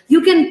popular,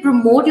 you can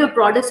promote your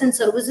products and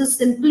services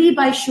simply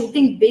by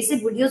shooting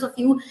basic videos of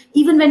you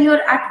even when you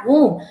are at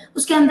home.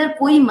 उसके अंदर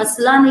कोई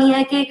मसला नहीं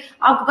है कि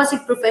आपके पास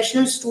एक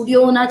प्रोफेशनल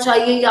स्टूडियो होना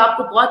चाहिए या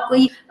आपको बहुत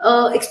कोई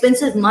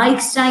एक्सपेंसिव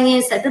माइक्स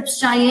चाहिए, सेटअप्स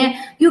चाहिए।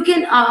 यू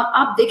कैन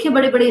आप देखें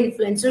बड़े बड़े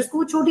इन्फ्लुएंसर्स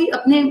को छोटी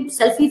अपने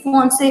सेल्फी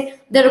फोन से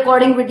they're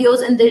recording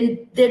videos and then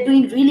they're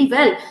doing really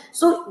well.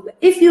 So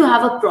if you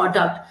have a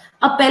product,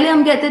 अब पहले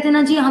हम कहते थे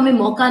ना जी हमें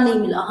मौका नहीं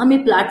मिला,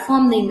 हमें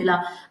प्लेटफॉर्म नहीं मिला,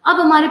 अब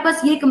हमारे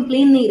पास ये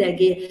कंप्लेन नहीं रह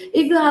गई.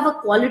 If you have a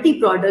quality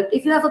product,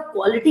 if you have a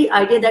quality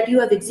idea that you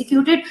have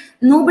executed,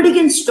 nobody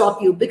can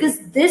stop you because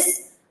this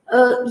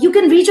you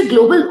can reach a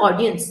global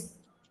audience.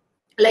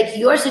 Like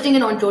you are sitting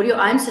in Ontario,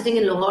 I'm sitting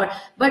in Lahore,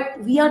 but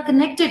we are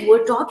connected,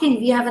 we're talking,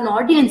 we have an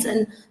audience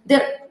and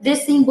they're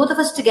seeing both of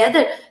us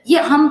together. ये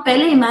हम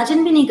पहले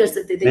imagine भी नहीं कर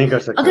सकते थे.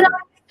 अगर आप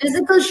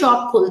फिजिकल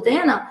शॉप खोलते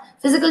हैं ना,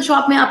 फिजिकल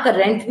शॉप में आपका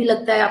रेंट भी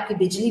लगता है, आपकी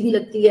बिजली भी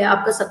लगती है,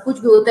 आपका सब कुछ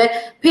भी होता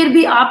है, फिर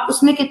भी आप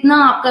उसमें कितना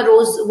आपका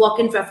रोज वॉक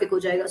इन ट्रैफिक हो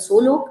जाएगा, 100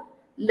 लोग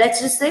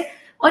लेट्स जस्ट से.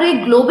 और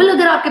एक ग्लोबल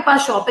अगर आपके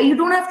पास शॉप है, you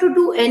don't have to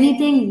do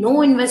anything,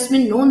 no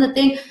investment, no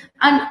nothing,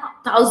 and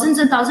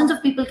thousands of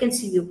people can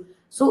see you.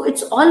 So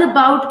it's all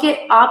about कि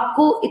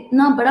आपको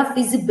इतना बड़ा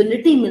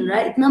feasibility मिल रहा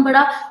है, इतना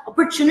बड़ा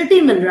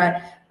opportunity मिल रहा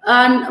है,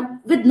 and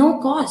with no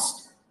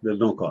cost.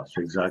 With no cost,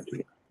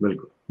 exactly.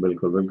 बिल्कुल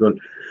बिल्कुल बिल्कुल.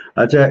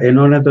 अच्छा,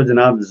 इन्होंने तो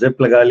जनाब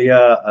जिप लगा लिया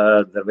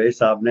दरवेश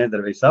साहब ने.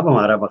 दरवेश साहब,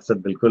 हमारा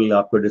मकसद बिल्कुल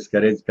आपको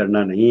डिस्करेज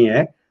करना नहीं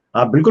है,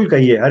 आप बिल्कुल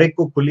कहिए, हर एक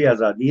को खुली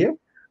आजादी है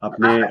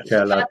अपने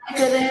ख्यालात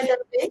कर रहे हैं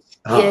दरवेश.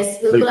 हाँ, यस,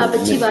 बिल्कुल आप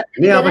अच्छी बात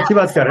नहीं, आप अच्छी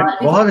बात कर रहे हैं,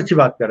 बहुत अच्छी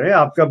बात कर रहे हैं.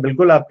 आपका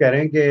बिल्कुल, आप कह रहे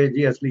हैं कि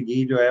जी असली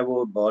घी जो है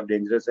वो बहुत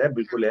डेंजरस है,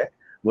 बिल्कुल है,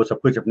 वो सब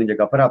कुछ अपनी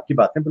जगह पर, आपकी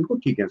बातें बिल्कुल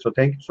ठीक है. So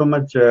thank you so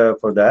much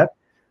for that.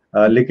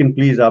 लेकिन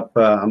प्लीज आप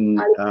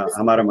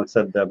हमारा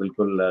मकसद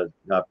बिल्कुल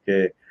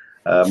आपके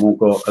मुंह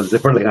को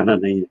जिपर लगाना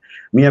नहीं है.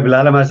 मियां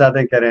बिलाल हमारे साथ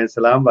हैं, कह रहे हैं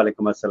सलाम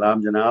वालेकुम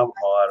अस्सलाम जनाब.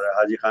 और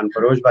हाजी खान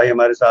फरोज भाई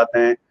हमारे साथ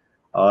हैं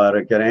और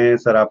कह रहे हैं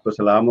सर आपको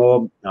सलाम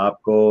हो,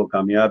 आपको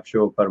कामयाब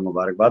शो पर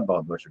मुबारकबाद.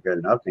 बहुत बहुत शुक्रिया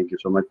जनाब, thank you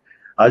so much.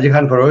 Haji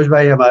Khan furrows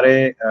भाई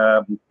हमारे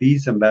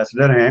पीस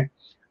एम्बेसडर हैं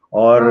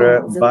और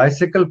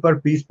बाइसिकल पर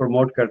पीस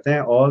प्रमोट करते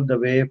हैं all the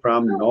way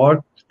from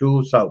north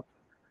to south.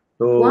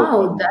 तो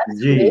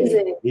जी,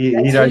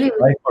 he rides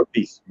bike for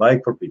peace,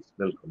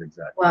 बिल्कुल,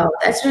 exactly. Wow,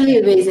 that's really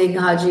amazing,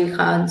 Haji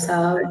Khan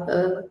साहब.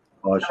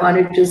 I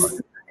wanted to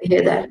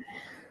hear that.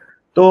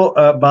 तो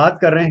बात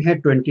कर रहे हैं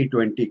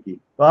 2020 की.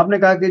 तो आपने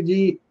कहा कि जी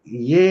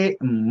ये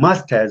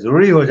मस्ट है,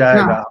 जरूरी हो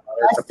जाएगा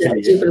हमारे सबके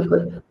लिए. बिल्कुल.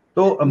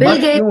 तो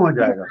मस्ट क्यों हो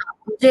जाएगा?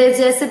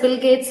 जैसे बिल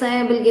गेट्स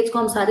हैं, बिल गेट्स को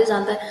हम सारे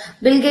जानते हैं.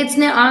 बिल गेट्स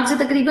ने आज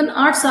से तकरीबन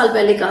 8 साल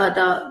पहले कहा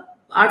था,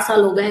 8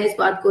 साल हो गए हैं इस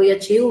बात को या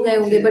 6 हो गए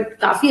होंगे, बट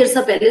काफी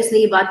अरसा पहले उसने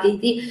ये बात कही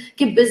थी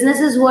कि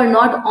businesses who are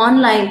not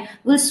online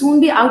will soon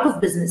be out of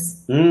business.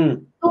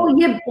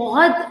 तो ये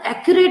बहुत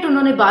एक्यूरेट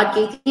उन्होंने बात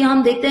की थी.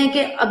 हम देखते हैं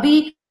कि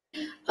अभी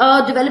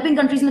डेवलपिंग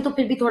कंट्रीज में तो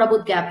फिर भी थोड़ा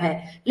बहुत गैप है,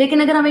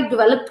 लेकिन अगर हम एक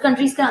डेवलप्ड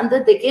कंट्रीज के अंदर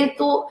देखें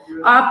तो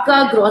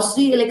आपका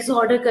ग्रोसरी एलेक्सा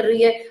ऑर्डर कर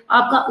रही है,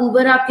 आपका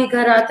उबर आपके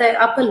घर आता है,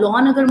 आपका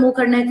लॉन अगर मूव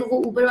करना है तो वो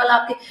उबर वाला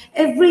आपके,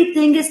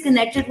 everything is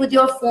connected with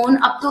your phone.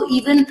 अब तो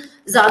इवन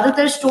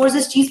ज्यादातर स्टोर्स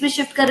इस चीज पे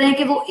शिफ्ट कर रहे हैं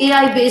कि वो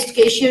AI बेस्ड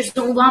कैशियर्स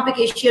हो, वहां पे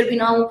कैशियर भी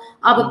ना हो,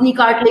 आप अपनी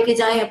कार्ड लेके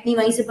जाएं, अपनी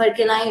वहीं से भर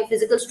के लाएं,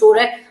 फिजिकल स्टोर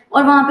है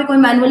और वहां पे कोई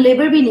मैनुअल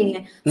लेबर भी नहीं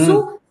है.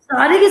 सो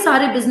सारे के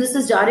सारे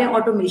बिजनेसेस जा रहे हैं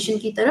ऑटोमेशन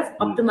की तरफ,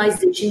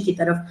 ऑप्टिमाइजेशन की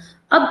तरफ.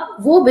 अब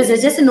वो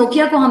बिजनेस, जैसे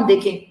नोकिया को हम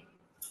देखें,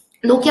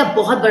 नोकिया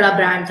बहुत बड़ा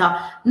ब्रांड था.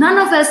 None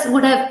of us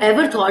would have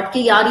ever thought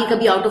कि यार ये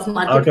कभी आउट ऑफ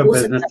मार्केट हो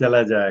बिजनेस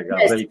चला जाएगा.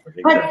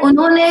 बट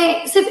उन्होंने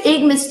सिर्फ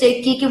एक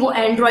मिस्टेक की कि वो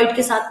एंड्रॉइड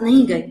के साथ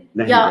नहीं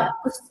गए या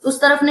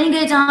उस तरफ नहीं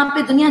गए जहां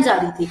पे दुनिया जा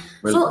रही थी.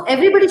 So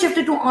everybody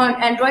shifted to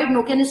Android.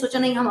 Nokia ने सोचा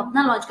नहीं हम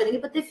अपना लॉन्च करेंगे,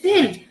 बट दे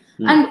फेल्ड.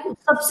 एंड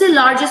सबसे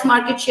लार्जेस्ट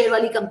मार्केट शेयर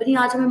वाली कंपनी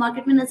आज हमें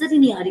मार्केट में नजर ही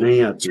नहीं आ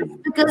रही,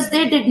 because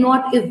they did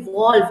not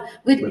evolve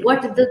with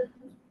what the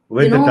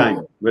with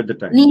the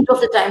time need of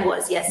the time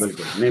was. Yes,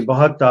 बिल्कुल. नहीं,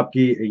 बहुत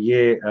आपकी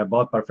ये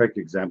बहुत परफेक्ट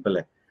एग्जांपल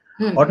है.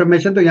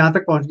 ऑटोमेशन तो यहाँ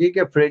तक पहुंच गई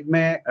कि फ्रिज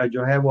में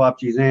जो है वो आप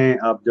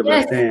चीजें आप जब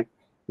रखते हैं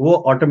वो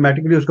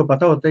ऑटोमेटिकली उसको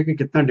पता होता है कि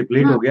कितना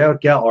डिप्लीट हो गया है और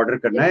क्या ऑर्डर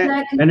करना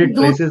है, and it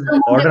places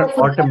order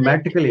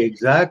automatically.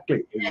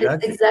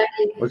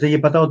 Exactly उसे ये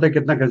पता होता है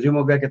कितना कंज्यूम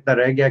हो गया, कितना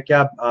रह गया,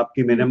 क्या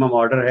आपकी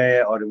मिनिमम ऑर्डर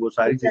है, और वो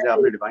सारी चीजें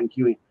आपने डिफाइन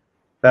की हुई,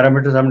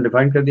 पैरामीटर्स हमने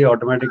डिफाइन कर दिए,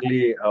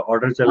 ऑटोमेटिकली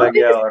ऑर्डर चला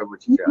गया और वो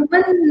चीजें.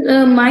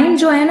 ह्यूमन माइंड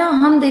जो है ना,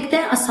 हम देखते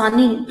हैं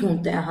आसानी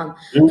ढूंढते हैं हम.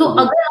 तो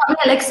अगर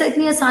हमें अलेक्सा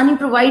इतनी आसानी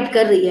प्रोवाइड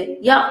कर रही है,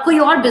 या कोई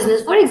और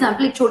बिजनेस, फॉर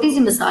एग्जांपल एक छोटी सी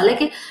मिसाल है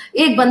कि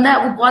एक बंदा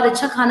है, वो बहुत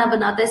अच्छा खाना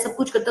बनाता है, सब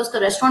कुछ करता है, उसका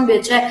रेस्टोरेंट भी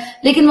अच्छा है,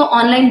 लेकिन वो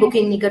ऑनलाइन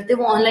बुकिंग नहीं करते,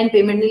 वो ऑनलाइन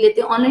पेमेंट नहीं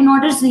लेते, ऑनलाइन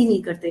ऑर्डर्स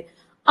नहीं करते.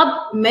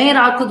 अब मैं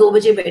रात को 2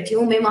 बजे बैठी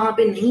हूँ, मैं वहां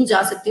पे नहीं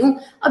जा सकती हूँ.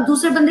 अब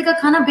दूसरे बंदे का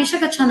खाना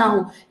बेशक अच्छा ना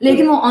हो,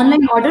 लेकिन वो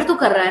ऑनलाइन ऑर्डर तो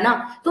कर रहा है ना,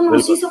 तो मैं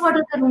उसी से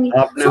ऑर्डर करूंगी.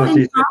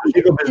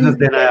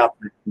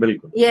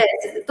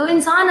 यस, तो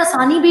इंसान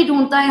आसानी भी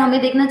ढूंढता है. हमें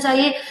देखना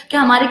चाहिए कि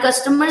हमारे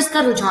कस्टमर्स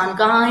का रुझान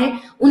कहाँ है,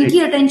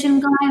 उनकी अटेंशन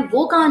कहाँ है,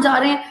 वो कहाँ जा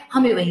रहे हैं,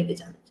 हमें वहीं पे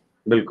जाना चाहिए.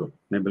 बिल्कुल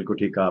नहीं, बिल्कुल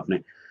ठीक कहा आपने.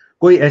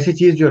 कोई ऐसी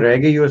चीज जो रह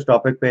गई हो इस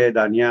टॉपिक पे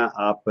दानिया,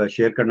 आप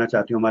शेयर करना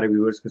चाहती हो हमारे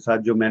व्यूअर्स के साथ,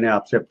 जो मैंने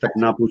आपसे अब तक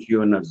ना पूछी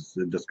हो, ना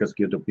डिस्कस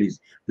की हो, तो please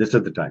this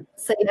is the time.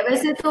 सही है.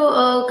 वैसे तो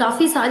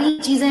काफी सारी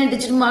चीजें हैं.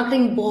 डिजिटल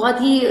मार्केटिंग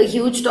बहुत ही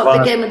ह्यूज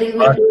टॉपिक है, मतलब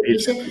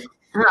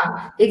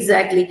हाँ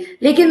एग्जैक्टली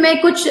लेकिन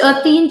मैं कुछ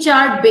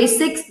 3-4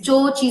 बेसिक्स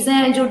जो चीजें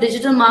हैं जो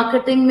डिजिटल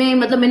मार्केटिंग में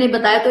मतलब मैंने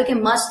बताया तो कि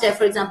मस्ट है,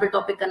 फॉर एग्जांपल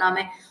टॉपिक का नाम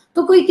है,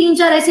 तो कोई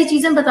 3-4 ऐसी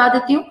चीजें बता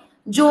देती हूँ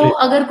जो प्लीज।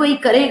 अगर कोई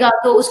करेगा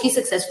तो उसकी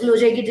सक्सेसफुल हो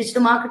जाएगी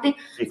डिजिटल मार्केटिंग।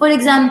 ठीक। For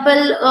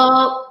example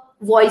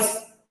voice,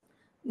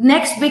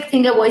 next big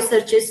thing है वॉइस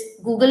सर्चेस।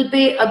 गूगल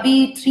पे अभी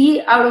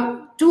 2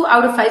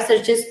 आउट ऑफ 5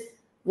 सर्चेस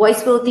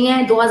वॉइस पे होती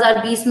हैं।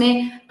 2020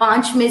 में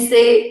 5 में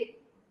से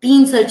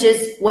 3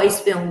 सर्चेस वॉइस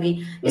पे होंगी।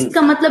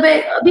 इसका मतलब है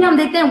अभी हम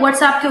देखते हैं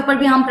व्हाट्सएप के ऊपर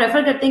भी हम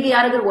प्रेफर करते हैं कि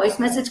यार अगर वॉइस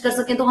मैसेज कर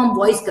सकें तो हम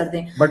वॉइस कर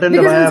दें, बटन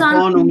बिकॉज दबाया, इंसान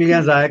कौन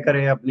उंगलियां जाया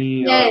करे अपनी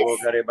और वो यस,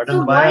 करे, बटन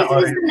सो दबाया वॉइस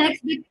और इज द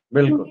नेक्स्ट बिग।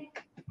 बिल्कुल।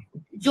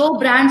 जो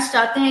ब्रांड्स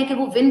चाहते हैं कि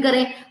वो विन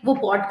करें, वो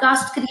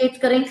पॉडकास्ट क्रिएट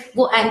करें,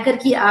 वो एंकर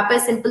की ऐप है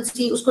सिंपल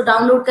सी, उसको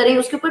डाउनलोड करें,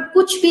 उसके ऊपर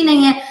कुछ भी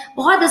नहीं है,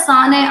 बहुत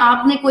आसान है।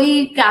 आपने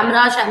कोई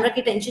कैमरा शैमरा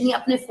की टेंशन नहीं,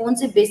 अपने फोन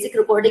से बेसिक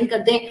रिकॉर्डिंग कर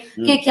दें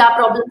कि क्या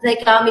प्रॉब्लम है,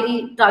 क्या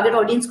मेरी टारगेट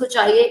ऑडियंस को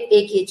चाहिए,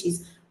 एक ये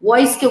चीज।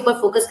 वॉइस के ऊपर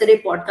फोकस करें,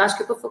 पॉडकास्ट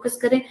के ऊपर फोकस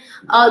करें।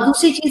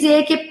 दूसरी चीज ये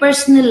है कि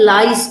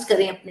पर्सनलाइज्ड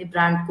करें अपने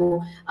ब्रांड को।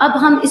 अब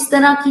हम इस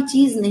तरह की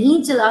चीज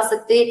नहीं चला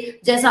सकते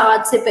जैसा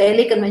आज से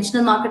पहले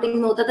कन्वेंशनल मार्केटिंग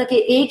में होता था कि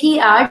एक ही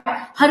एड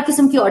हर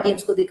किस्म की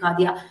ऑडियंस को दिखा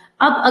दिया।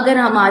 अब अगर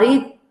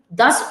हमारे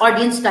 10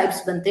 ऑडियंस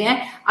टाइप्स बनते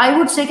हैं, आई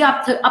वुड से कि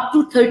आप अप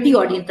टू 30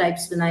 ऑडियंस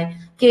टाइप्स बनाए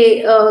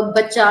कि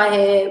बच्चा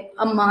है,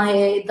 अम्मा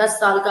है, 10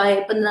 साल का है,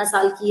 15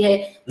 साल की है,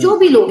 जो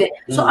भी लोग हैं,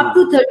 सो अप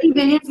टू 30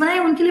 वेरिएंट्स बनाए,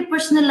 उनके लिए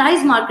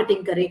पर्सनलाइज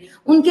मार्केटिंग करें,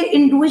 उनके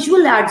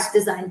इंडिविजुअल एड्स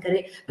डिजाइन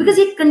करें, बिकॉज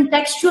ये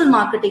कंटेक्चुअल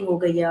मार्केटिंग हो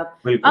गई है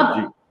बिल्कुल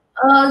जी।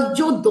 अब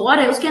जो दौर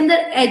है उसके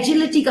अंदर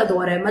एजिलिटी का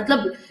दौर है।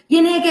 मतलब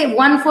ये नहीं है कि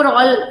वन फॉर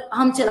ऑल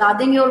हम चला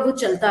देंगे और वो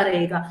चलता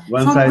रहेगा। वन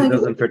सो हम size going to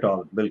doesn't fit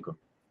all, बिल्कुल।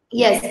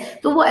 यस,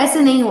 तो वो ऐसे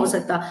नहीं हो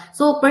सकता।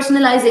 सो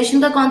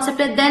पर्सनलाइजेशन का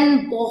कॉन्सेप्ट है। देन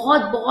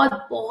बहुत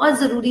बहुत बहुत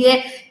जरूरी है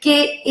कि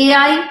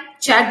एआई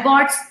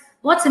चैटबॉट्स,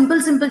 बहुत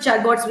सिंपल सिंपल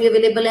चैटबॉट्स भी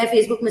अवेलेबल है।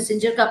 फेसबुक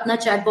मैसेंजर का अपना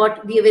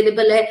चैटबॉट भी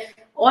अवेलेबल है,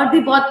 और भी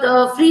बहुत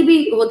फ्री भी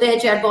होते हैं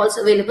चैटबॉट्स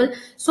अवेलेबल।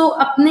 सो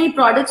अपने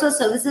प्रोडक्ट्स और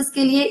सर्विसेज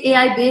के लिए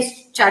एआई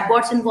बेस्ड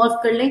चैटबॉट्स इन्वॉल्व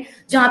कर लें,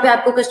 जहां पे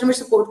आपको कस्टमर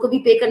सपोर्ट को भी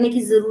पे करने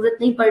की जरूरत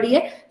नहीं पड़ रही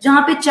है,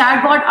 जहां पे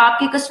चैटबॉट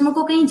आपके कस्टमर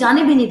को कहीं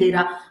जाने भी नहीं दे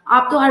रहा।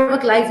 आप तो हर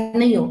वक्त लाइव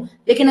नहीं हो,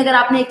 लेकिन अगर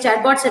आपने एक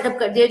चैटबॉट सेटअप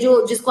कर दिया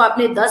जो जिसको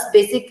आपने 10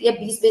 बेसिक या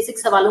 20 बेसिक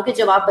सवालों के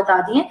जवाब बता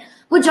दिए,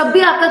 वो जब भी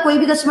आपका कोई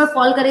भी कस्टमर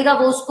कॉल करेगा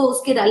वो उसको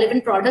उसके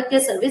रेलेवेंट प्रोडक्ट या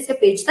सर्विस या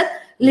पेज तक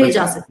ले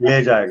जा बिल्कुल सकता है।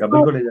 ले जाएगा, तो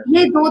बिल्कुल ले जाएगा।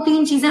 ये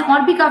 2-3 चीजें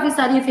और भी काफी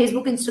सारी है।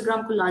 फेसबुक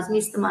इंस्टाग्राम को लाजमी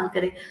इस्तेमाल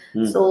करें।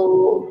 सो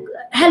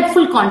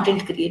हेल्पफुल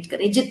कंटेंट क्रिएट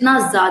करें, जितना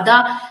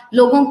ज्यादा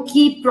लोगों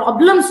की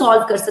प्रॉब्लम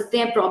सॉल्व कर सकते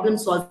हैं प्रॉब्लम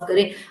सॉल्व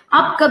करें।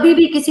 आप कभी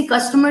भी किसी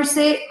कस्टमर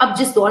से, अब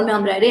जिस दौर में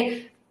हम रह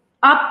रहे,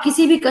 आप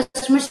किसी भी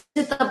कस्टमर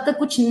से तब तक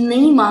कुछ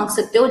नहीं मांग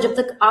सकते हो जब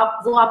तक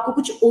वो आपको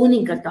कुछ ओ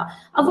नहीं करता।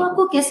 अब वो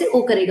आपको कैसे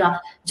ओ करेगा?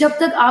 जब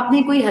तक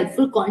आपने कोई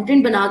हेल्पफुल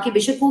कंटेंट बना के,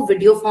 बेशक वो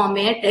वीडियो फॉर्म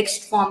में है,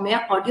 टेक्स्ट फॉर्म में,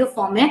 ऑडियो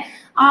फॉर्म में,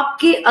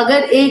 आपके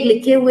अगर एक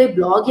लिखे हुए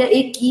ब्लॉग या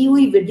एक की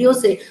हुई वीडियो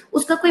से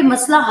उसका कोई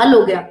मसला हल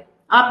हो गया,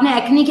 आपने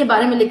एक्नी के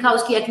बारे में लिखा,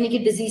 उसकी एक्नी की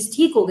डिजीज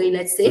ठीक हो गई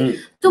लेट्स से,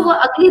 तो वो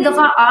अगली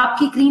दफा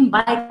आपकी क्रीम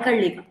बाय कर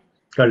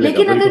लेगा।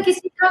 लेकिन अगर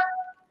किसी का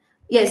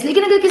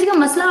लेकिन अगर किसी का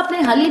मसला आपने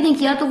हल ही नहीं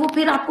किया तो वो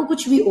फिर आपको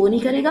कुछ भी ओ नहीं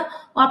करेगा,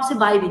 वो आपसे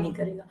बाय भी नहीं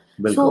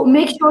करेगा। सो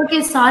मेक श्योर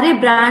कि सारे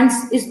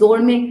ब्रांड्स इस दौर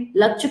में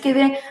लग चुके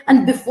हुए हैं,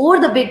 and before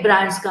the big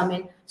brands come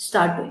in,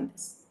 start doing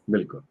this.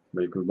 बिल्कुल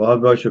बिल्कुल, बहुत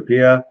बहुत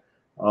शुक्रिया।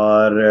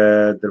 और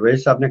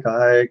दरवेश साहब ने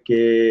कहा है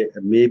कि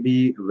may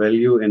be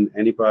value in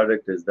any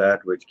product is that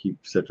which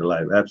keeps it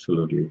alive.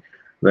 Absolutely,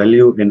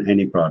 value in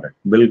any product,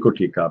 बिल्कुल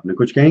ठीक है। आपने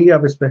कुछ कहेंगे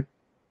आप इस पे?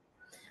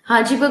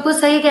 हाँ जी, बिल्कुल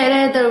सही कह रहे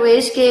हैं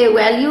दरवेश के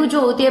वैल्यू जो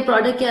होती है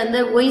प्रोडक्ट के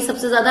अंदर वही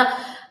सबसे ज्यादा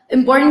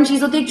इंपॉर्टेंट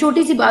चीज होती है। एक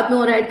छोटी सी बात में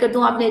और ऐड कर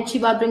दूं, आपने अच्छी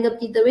बात ब्रिंग अप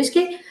की दरवेश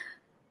के,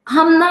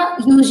 हम ना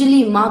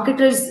यूजुअली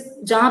मार्केटर्स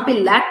जहां पे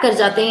लैक कर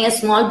जाते हैं, या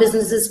स्मॉल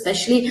बिजनेसेस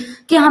स्पेशली,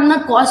 कि हम ना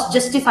कॉस्ट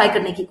जस्टिफाई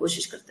करने की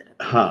कोशिश करते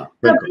रहते हैं। हाँ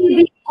बिल्कुल। कभी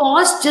भी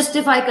कॉस्ट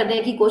जस्टिफाई करने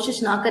की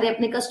कोशिश ना करें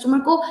अपने कस्टमर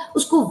को,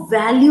 उसको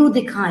वैल्यू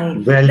दिखाएं।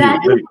 वैल्यू, वैल्यू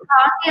बिल्कुल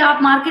दिखा के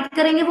आप मार्केट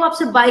करेंगे, वो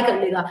आपसे बाय कर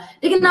लेगा।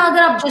 लेकिन ना अगर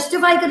आप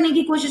जस्टिफाई करने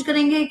की कोशिश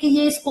करेंगे कि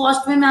ये इस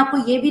कॉस्ट में मैं आपको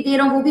ये भी दे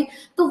रहा हूँ वो भी,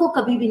 तो वो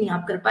कभी भी नहीं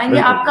आप कर पाएंगे।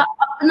 बिल्कुल आपका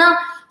अपना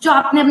जो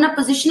आपने अपना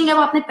पोजिशनिंग है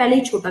वो आपने पहले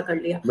ही छोटा कर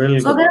लिया। सो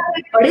बिल्कुल अगर आप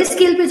एक बड़े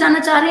स्केल पे जाना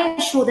चाह रहे हैं,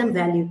 शो देम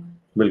वैल्यू।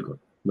 बिल्कुल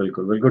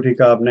बिल्कुल बिल्कुल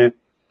ठीक है आपने।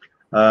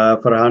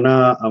 फरहाना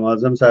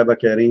अमाजम साहिबा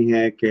कह रही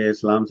हैं कि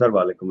इस्लाम सर,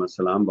 वालेकुम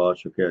अस्सलाम, बहुत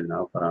शुक्रिया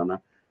जनाब फरहाना।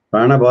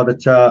 फरहाना बहुत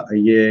अच्छा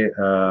ये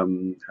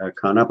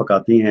खाना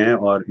पकाती हैं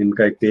और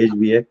इनका एक पेज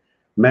भी है,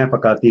 मैं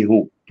पकाती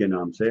हूँ के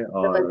नाम से,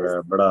 जबरदस्त,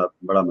 और बड़ा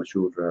बड़ा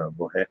मशहूर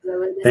वो है।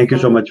 जबरदस्त थैंक यू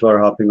सो नेम है। Much for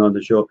hopping on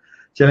the show.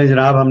 चलें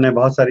जनाब, हमने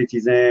बहुत सारी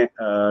चीज़ें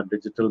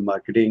डिजिटल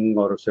मार्केटिंग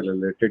और उससे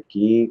रिलेटेड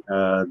की।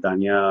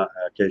 दानिया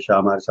के शाह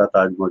हमारे साथ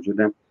आज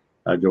मौजूद हैं,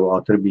 जो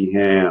ऑथर भी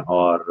हैं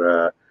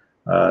और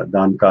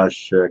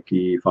दानकाश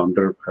की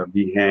फाउंडर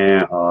भी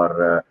हैं,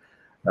 और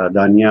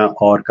दानिया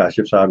और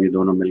काशिफ साहब ये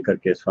दोनों मिलकर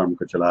के इस फर्म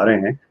को चला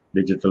रहे हैं।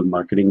 डिजिटल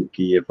मार्केटिंग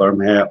की ये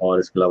फर्म है, और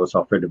इसके अलावा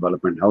सॉफ्टवेयर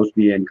डेवलपमेंट हाउस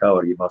भी है इनका,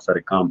 और ये बहुत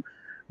सारे काम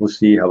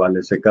उसी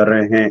हवाले से कर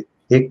रहे हैं।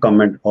 एक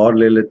कमेंट और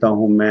ले लेता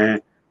हूं मैं,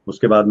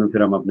 उसके बाद में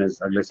फिर हम अपने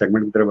अगले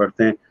सेगमेंट की तरफ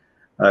बढ़ते हैं।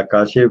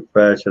 काशिफ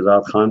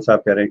शहजाद खान साहब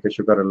कह रहे हैं कि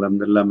शुक्र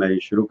अल्हम्दुलिल्लाह मैं ये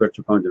शुरू कर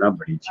चुका हूँ जनाब,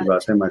 बड़ी अच्छी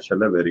बात है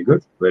माशाल्लाह, वेरी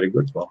गुड वेरी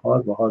गुड,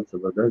 बहुत बहुत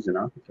जबरदस्त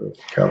जनाब, तो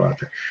क्या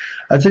बात है।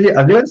 अच्छा जी,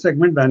 अगला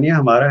सेगमेंट दानिया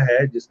हमारा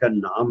है जिसका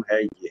नाम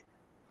है ये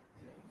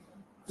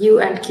you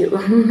and Q.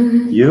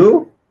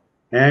 You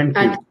and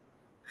Q,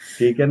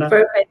 ठीक है ना?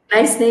 Perfect,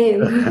 nice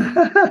name.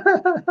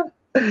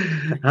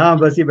 हाँ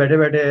बस ये बैठे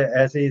बैठे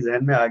ऐसे ही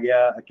जहन में आ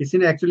गया, किसी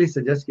ने एक्चुअली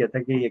सजेस्ट किया था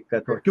कि एक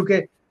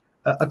क्योंकि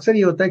अक्सर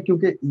ये होता है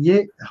क्योंकि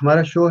ये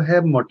हमारा शो है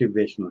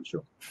मोटिवेशनल शो,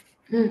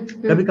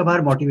 कभी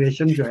कभार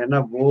मोटिवेशन जो है ना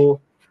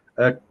वो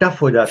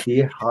टफ हो जाती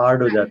है,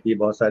 हार्ड हो जाती है,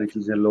 बहुत सारी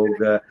चीजें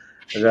लोग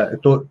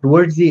तो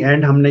टुवर्ड्स द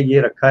एंड हमने ये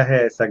रखा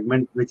है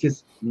segment which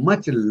is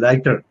much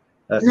lighter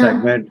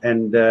segment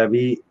and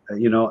we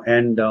you know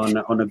and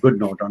on a good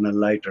note, on a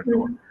lighter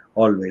note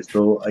always.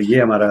 तो ये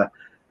हमारा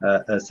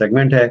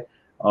सेगमेंट है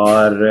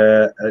और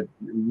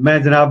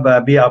मैं जनाब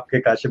अभी आपके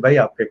काशिफ भाई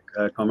आपके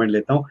कमेंट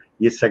लेता हूँ,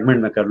 ये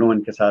सेगमेंट मैं कर लूँ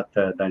इनके साथ,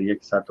 दानिया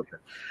के साथ, तो फिर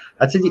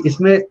अच्छा जी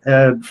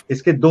इसमें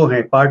इसके दो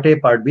हैं, part A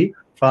part B.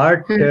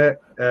 Part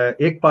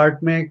एक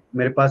पार्ट में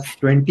मेरे पास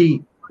 20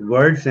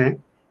 वर्ड्स हैं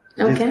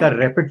जिसका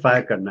रैपिड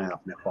फायर करना है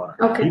आपने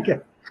फौरन, ठीक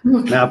है?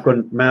 मैं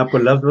आपको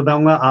लफ्ज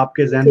बताऊंगा,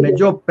 आपके जहन में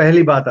जो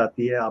पहली बात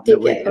आती है आपने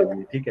वही कहनी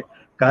है, ठीक है?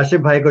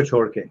 काशिफ भाई को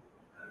छोड़ के,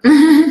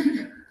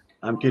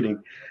 आई एम किडिंग,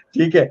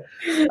 ठीक है?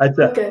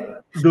 अच्छा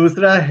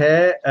दूसरा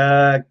है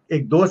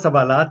एक दो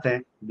सवालात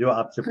हैं जो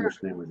आपसे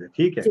पूछने हैं मुझे,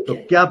 ठीक है? तो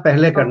क्या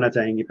पहले करना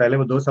चाहेंगी, पहले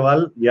वो दो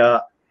सवाल या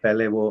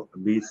पहले वो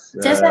 20?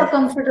 जैसे आप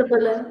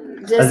कंफर्टेबल है,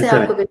 जैसे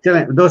आपको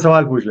चलें दो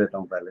सवाल पूछ लेता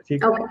हूँ पहले,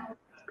 ठीक है?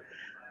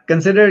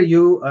 Consider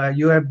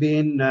you have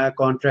been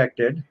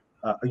contracted,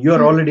 you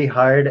are already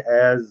hired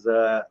as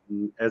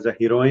a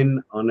heroine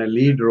on a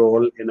lead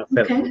role in a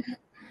film,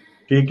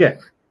 ठीक है?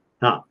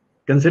 हाँ,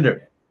 consider,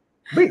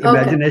 भाई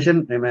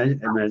imagination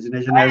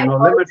has no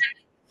limits.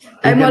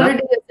 I'm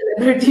already a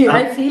celebrity.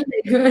 I feel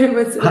like I'm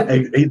a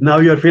celebrity. Now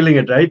you're feeling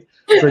it, right?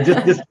 So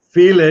just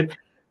feel it.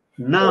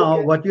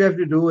 Now what you have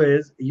to do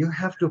is you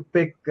have to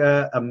pick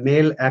a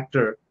male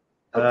actor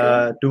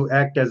to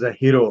act as a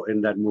hero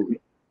in that movie,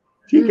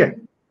 ठीक है?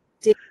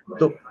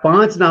 तो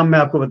 5 नाम मैं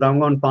आपको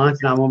बताऊंगा, उन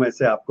 5 नामों में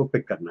से आपको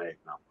पिक करना है एक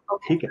नाम,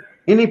 ठीक है?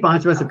 इन्हीं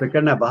 5 में से पिक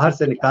करना है, बाहर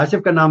से नहीं,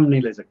 काशिफ का नाम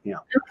नहीं ले सकती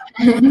आप,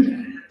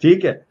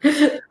 ठीक है?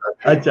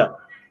 अच्छा,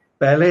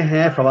 पहले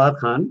हैं फवाद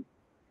खान,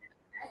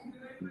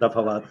 द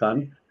फवाद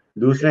खान,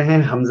 दूसरे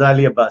हैं हमजा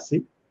अली अब्बासी,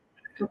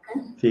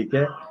 ठीक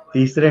है?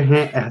 तीसरे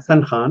हैं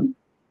एहसन खान,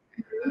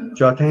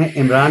 चौथे हैं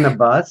इमरान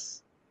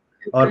अब्बास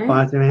और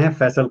पांचवें हैं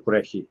फैसल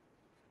कुरैशी।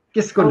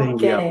 किसको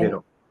लेंगे आप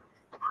hero?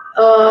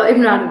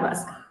 Imran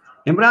Abbas.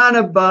 Imran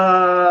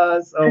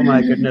Abbas, oh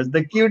my goodness,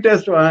 the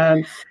cutest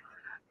one.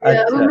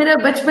 अच्छा, वो मेरा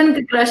बचपन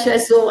का क्रश है,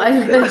 सो I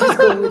will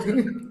just go with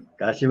him.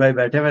 Kashi भाई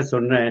बैठे हुए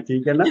सुन रहे हैं,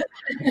 ठीक है ना?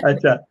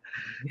 अच्छा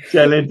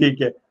चलें,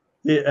 ठीक है।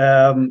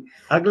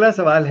 अगला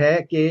सवाल है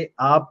कि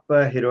आप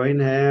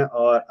हीरोइन हैं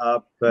और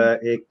आप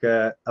एक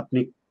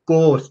अपनी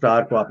को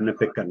स्टार को आपने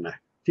पिक करना है,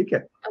 ठीक है?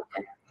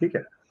 ठीक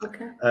है,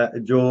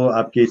 जो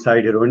आपकी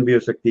साइड हीरोइन भी हो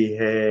सकती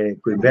है,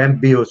 कोई वैम्प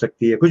भी हो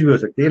सकती है, कुछ भी हो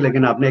सकती है,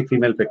 लेकिन आपने एक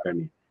फीमेल पिक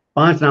करनी है।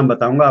 5 नाम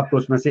बताऊंगा आपको,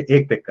 उसमें से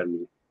एक पिक करनी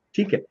है,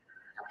 ठीक है?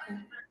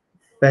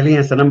 पहली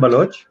है सनम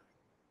बलोच,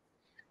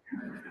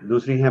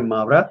 दूसरी है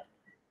मावरा,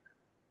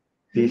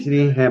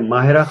 तीसरी है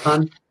माहिरा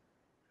खान,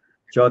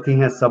 चौथी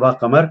है सबा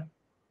कमर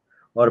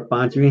और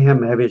पांचवी है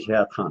महविश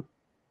हयात खान।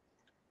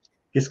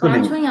 किसको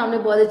लेंगे? पांचवी आपने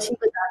बहुत अच्छी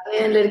बता दी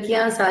है,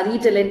 लड़कियां सारी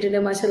टैलेंटेड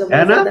है माशाल्लाह,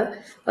 बहुत ज्यादा,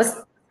 और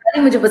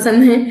सारी मुझे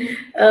पसंद है।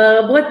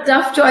 बहुत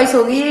टफ चॉइस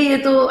होगी ये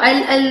तो।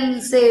 आई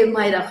से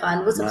माहिरा खान,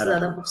 वो सबसे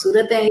ज्यादा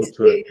खूबसूरत है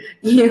इसलिए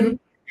ये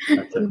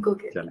उनको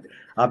चलो,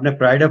 आपने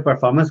प्राइड ऑफ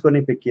परफॉर्मेंस को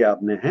नहीं पिक किया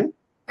आपने, हैं?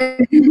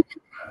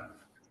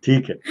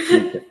 ठीक है,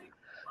 ठीक है।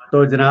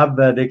 तो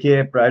जनाब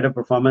देखिए, प्राइड ऑफ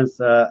परफॉर्मेंस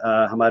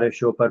हमारे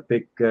शो पर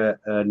पिक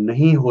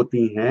नहीं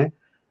होती हैं।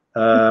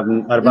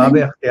 अरबाब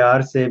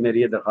अख्तियार से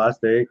मेरी ये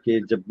दरख्वास्त है कि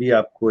जब भी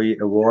आप कोई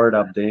अवार्ड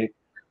आप दें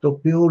तो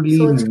प्योरली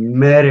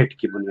मेरिट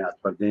की बुनियाद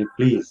पर दें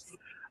प्लीज,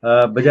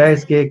 बजाय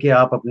इसके कि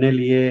आप अपने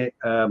लिए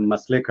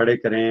मसले खड़े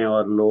करें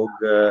और लोग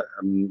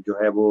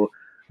जो है वो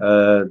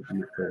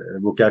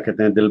क्या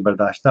कहते हैं, दिल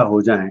बर्दाश्ता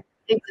हो जाएं।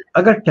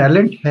 अगर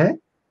टैलेंट है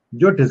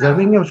जो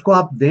डिजर्विंग है उसको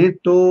आप दें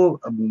तो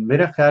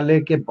मेरा ख्याल है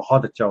कि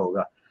बहुत अच्छा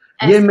होगा।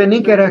 ये मैं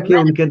नहीं कह रहा कि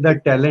उनके अंदर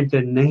टैलेंट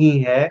नहीं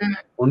है,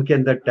 उनके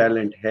अंदर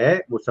टैलेंट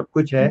है, वो सब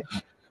कुछ है,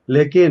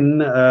 लेकिन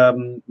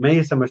मैं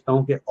ये समझता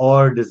हूँ कि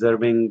और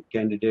डिजर्विंग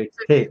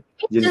कैंडिडेट्स थे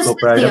जिनको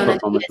प्राइड ऑफ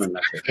परफॉर्मेंस मिलना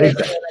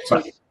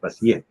चाहिए। बस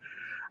ये।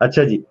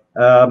 अच्छा जी,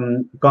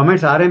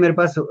 कमेंट्स आ रहे हैं मेरे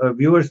पास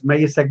व्यूअर्स, मैं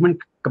ये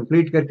सेगमेंट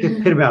कंप्लीट करके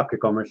फिर मैं आपके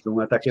कमेंट्स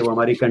लूंगा ताकि वो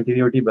हमारी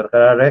कंटिन्यूटी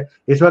बरकरार रहे।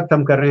 इस वक्त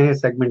हम कर रहे हैं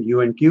सेगमेंट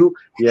यू एंड क्यू,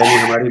 यानी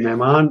हमारी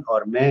मेहमान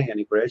और मैं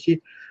यानी कुरैशी।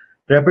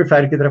 रैपिड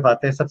फायर की तरफ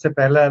आते हैं। सबसे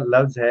पहला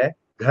लफ्ज है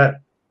घर।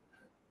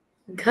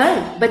 घर,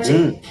 बच्चे।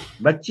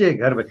 बच्चे,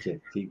 घर, बच्चे,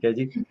 ठीक है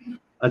जी।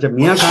 अच्छा,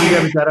 मियाँ खान भी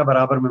बेचारा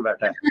बराबर में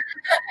बैठा है।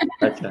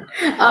 अच्छा,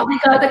 आपने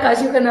कहा था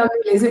काशिफ का नाम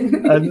नहीं ले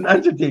सकते।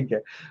 अच्छा ठीक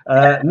है,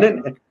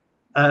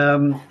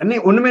 नहीं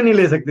उनमें नहीं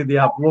ले सकती थी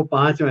आप, वो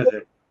 5 में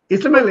से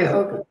इसमें ले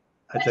सकते।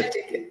 अच्छा,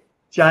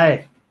 चाय।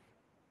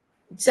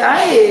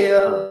 चाय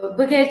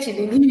बगैर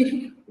चीनी की।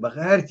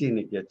 बगैर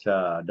चीनी की,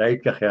 अच्छा,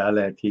 डाइट का ख्याल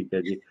है, ठीक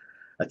है जी,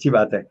 अच्छी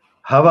बात है।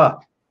 हवा।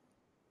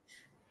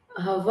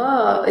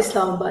 हवा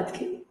इस्लामाबाद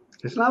की।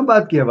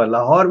 इस्लामाबाद की हवा,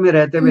 लाहौर में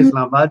रहते हुए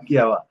इस्लामाबाद की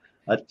हवा,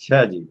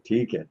 अच्छा जी,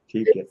 ठीक है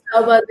ठीक है।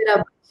 इस्लामाबाद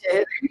मेरा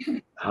शहर।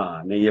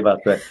 हाँ नहीं, ये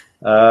बात तो है।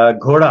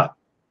 घोड़ा।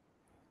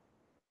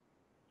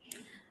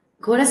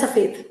 घोड़ा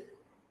सफेद।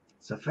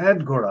 सफेद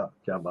घोड़ा,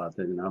 क्या बात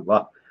है जनाब,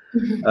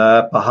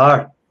 वाह।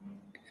 पहाड़।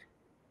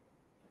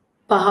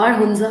 पहाड़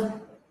हुंजा।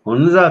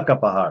 हुंजा का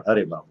पहाड़,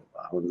 अरे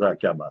बाबा, हुंजा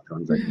क्या बात है,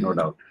 हुंजा की नो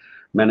डाउट।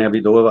 मैंने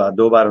अभी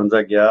दो बार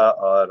हुंजा गया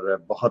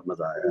और बहुत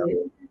मजा आया,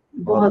 बहुत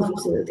बहुत मजा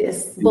खूबसूरत है,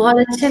 आया। बहुत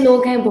अच्छे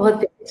लोग हैं, बहुत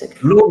प्यारी जगह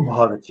है। लोग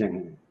बहुत अच्छे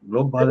हैं,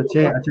 लोग बहुत लोग अच्छे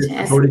हैं। बहुत अच्छा, अच्छे हैं,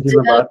 इसकी ऐसी थोड़ी सी मैं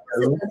जगह बात आपको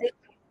करूं, जितना दे।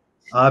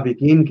 आप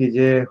यकीन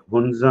कीजिए,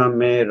 हुंजा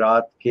में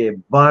रात के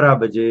 12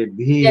 बजे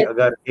भी Yes,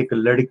 अगर एक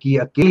लड़की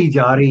अकेली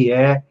जा रही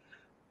है,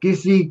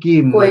 किसी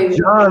की कोई भी।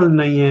 मजाल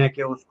नहीं है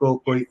कि उसको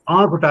कोई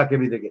आंख उठा के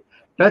भी देखे।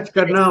 टच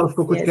करना, यस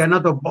उसको कुछ यस। कहना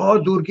तो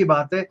बहुत दूर की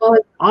बात है,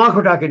 बहुत। आंख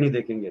उठा के नहीं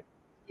देखेंगे।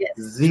 यस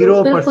ट्रू,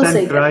 जीरो बिल्कुल परसेंट सही कह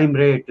रहे क्राइम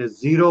रेट,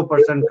 जीरो हैं,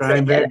 परसेंट बिल्कुल सही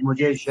क्राइम कह रेट, रहे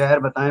मुझे शहर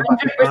बताएं हैं।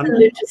 पाकिस्तान 100% में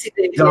लिटरेसी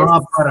रेट। जहां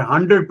यस पर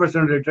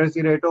 100%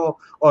 लिटरेसी रेट हो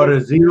और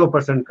यस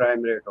 0%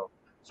 क्राइम रेट हो।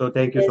 So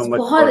thank you so yes, much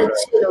बहुत फॉर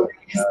अच्छे लोग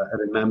हैं।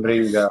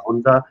 Remembering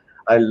Hunza.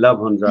 I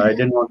love Hunza, I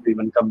didn't want to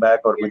even come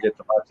back, और मुझे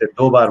इत्तेफाक से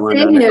 2 बार वहां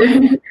सेम जाने का मौका हियर।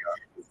 मिला।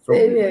 So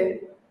same beautiful. Here.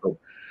 So,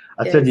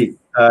 अच्छा यस। जी,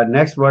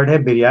 नेक्स्ट वर्ड है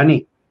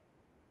बिरयानी।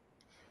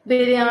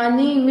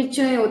 बिरयानी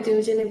मिर्चें होती,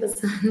 मुझे नहीं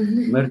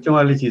पसंद। मिर्चों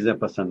वाली चीजें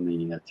पसंद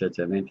नहीं है, अच्छा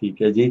चलें,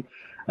 ठीक है जी।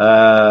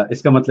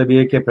 इसका मतलब ये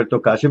है कि फिर तो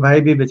काशिफ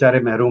भाई भी बेचारे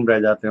महरूम रह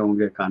जाते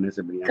होंगे खाने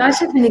से, बिरयानी से।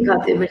 काशिफ भी नहीं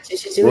खाते मिर्ची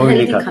शिर्ची, वो वो भी नहीं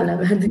हेल्दी खाते, खाना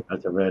खाते।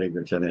 अच्छा वेरी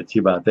गुड, चले अच्छी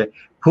बात है।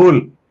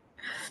 फूल।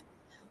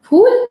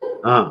 फूल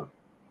हाँ,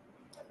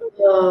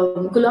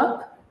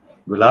 गुलाब।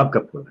 गुलाब का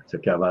फूल, अच्छा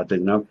क्या बात है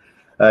जनाब।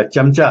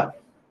 चमचा।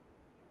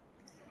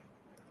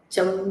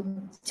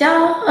 चमचा।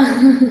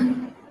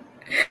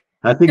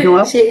 हंसी क्यों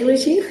आप, शेख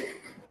रशीद।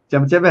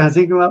 चमचे पे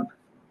हंसी क्यों आप?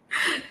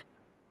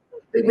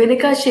 मैंने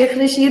कहा शेख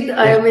रशीद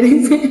आया मेरे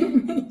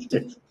से।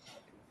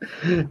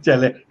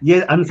 चले, ये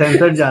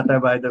अनसेंसर्ड जाता है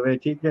बाय द वे,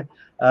 ठीक है।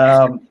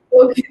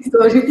 Okay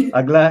sorry.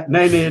 अगला,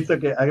 नहीं नहीं इट्स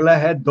ओके, अगला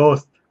है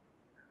दोस्त।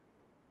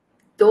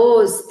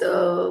 दोस्त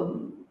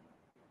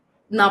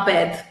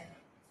नापैद।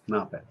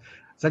 नापैद,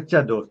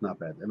 सच्चा दोस्त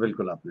नापैद है,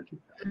 बिल्कुल आपने ठीक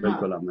है, हाँ।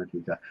 बिल्कुल आपने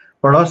ठीक है।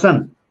 पड़ोसन।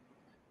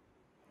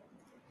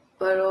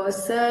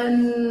 पड़ोसन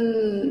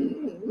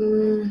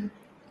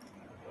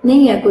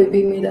नहीं है कोई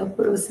भी मेरा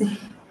पड़ोसी।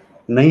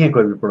 नहीं है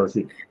कोई भी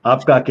पड़ोसी,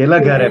 आपका अकेला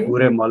घर है नहीं।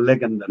 पूरे मोहल्ले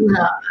के अंदर?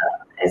 हाँ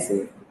ऐसे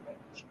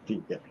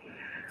ठीक है।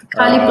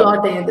 खाली आ,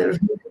 प्लॉट है इधर।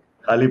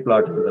 खाली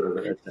प्लॉट है इधर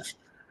उधर, अच्छा,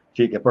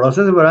 ठीक है।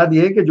 पड़ोसन से मुराद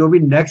ये है कि जो भी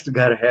नेक्स्ट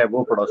घर है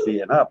वो पड़ोसी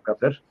है ना आपका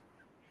फिर।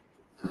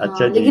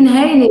 अच्छा हाँ जी, लेकिन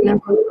है ही नहीं ना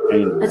कोई।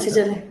 नहीं नहीं, अच्छा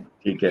अच्छा, चले।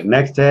 ठीक है।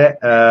 नेक्स्ट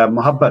है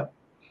मोहब्बत।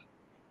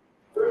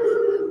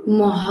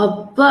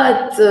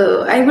 मोहब्बत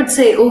आई वुड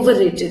से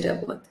ओवररेटेड है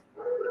बहुत।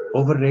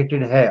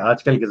 ओवररेटेड है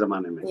आजकल के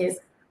जमाने में, यस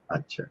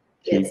अच्छा,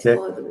 ठीक यस है,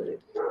 बहुत ओवररेटेड।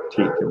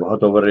 ठीक है,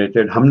 बहुत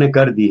ओवररेटेड, हमने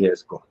कर दी है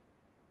इसको,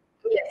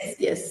 यस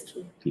यस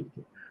ट्रू। ठीक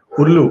है।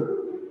 उल्लू।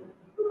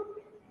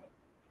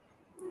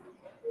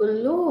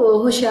 उल्लू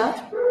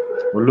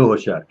होशियार। उल्लू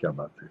होशियार, क्या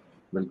बात है,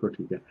 बिल्कुल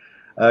ठीक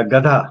है।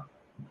 गधा।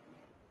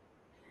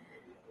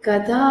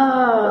 गधा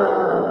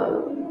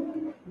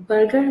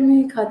बर्गर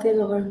में खाते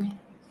लाहौर में।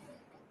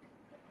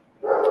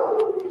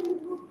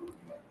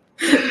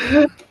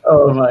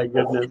 ओह माय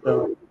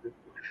गुडनेस,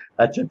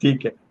 अच्छा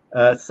ठीक है।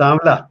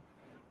 सांवला।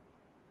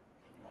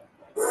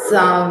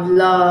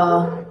 सांवला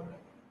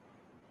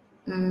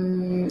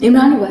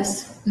इमरान अब्बास।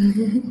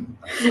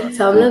 सांवला,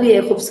 सांवला ठीक, भी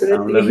है खूबसूरत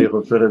सांवला भी। भी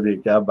खूबसूरत है,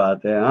 क्या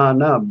बात है, हाँ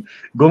ना,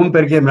 घूम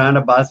फिर के इमरान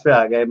अब्बास पे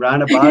आ गए,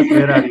 इमरान अब्बास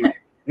मेरा नहीं,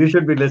 यू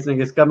शुड बी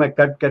लिसनिंग, इसका मैं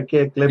कट करके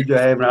एक क्लिप जो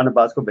है इमरान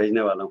अब्बास को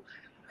भेजने वाला हूँ।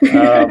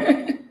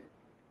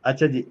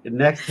 अच्छा जी,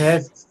 नेक्स्ट है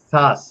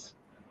सास।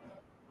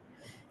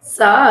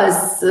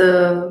 सास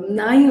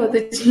ना ही होते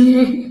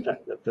चाहिए।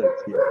 तो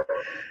अच्छी है,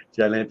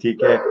 चलें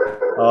ठीक है।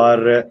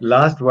 और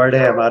लास्ट वर्ड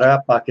है हमारा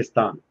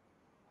पाकिस्तान।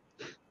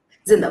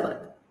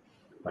 जिंदाबाद।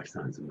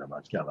 पाकिस्तान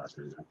जिंदाबाद, क्या बात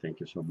है, थैंक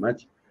यू सो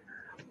मच।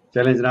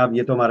 चलें जनाब,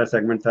 ये तो हमारा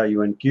सेगमेंट था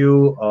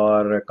UNQ,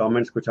 और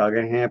कमेंट्स कुछ आ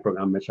गए हैं,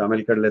 प्रोग्राम में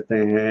शामिल कर लेते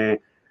हैं।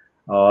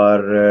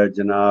 और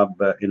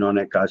जनाब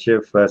इन्होंने,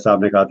 काशिफ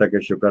साहब ने कहा था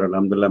कि शुक्र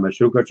अल्हम्दुलिल्लाह मैं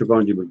शुरू कर चुका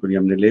हूँ जी, बिल्कुल, ये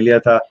हमने ले लिया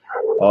था।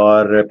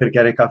 और फिर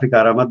कह रहे हैं काफ़ी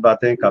कारामद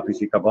बातें, काफ़ी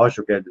सीखा, बहुत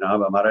शुक्रिया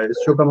जनाब। हमारा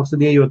इस शो का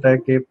मकसद यही होता है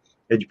कि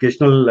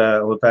एजुकेशनल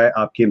होता है,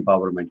 आपकी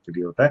एम्पावरमेंट के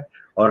लिए होता है।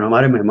 और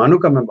हमारे मेहमानों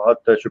का मैं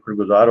बहुत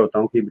शुक्रगुजार होता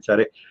हूँ कि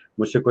बेचारे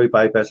मुझसे कोई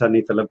पाई पैसा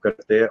नहीं तलब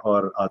करते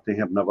और आते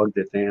हैं, अपना वक्त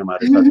देते हैं,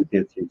 हमारे साथ इतनी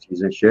अच्छी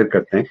चीज़ें शेयर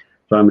करते हैं।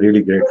 तो I am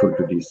really grateful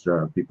to these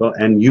people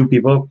and you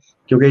people,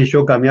 क्योंकि ये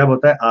शो कामयाब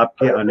होता है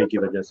आपके आने की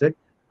वजह से।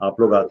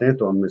 आप लोग आते हैं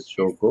तो हम इस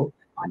शो को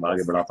हम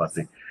आगे बढ़ा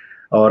पाते हैं।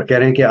 और कह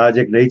रहे हैं कि आज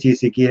एक नई चीज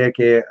सीखी है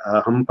कि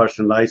हम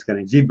पर्सनलाइज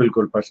करें, जी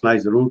बिल्कुल,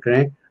 पर्सनलाइज जरूर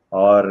करें।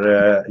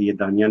 और ये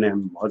दानिया ने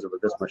हमें बहुत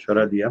जबरदस्त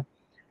मशवरा दिया,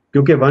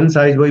 क्योंकि वन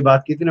साइज, वही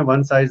बात की थी ना,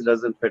 one size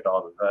doesn't fit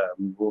all,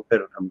 वो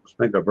फिर हम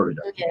उसमें गड़बड़ हो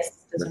जाती है,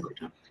 यस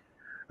बिल्कुल।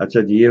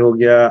 अच्छा जी, ये हो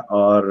गया।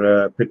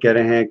 और फिर कह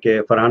रहे हैं कि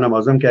फरहाना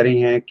मौजम कह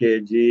रही हैं कि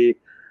जी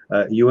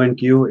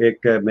UNQ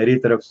एक मेरी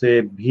तरफ से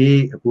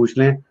भी पूछ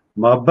लें,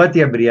 मोहब्बत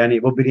या बिरयानी?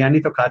 वो बिरयानी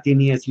तो खाती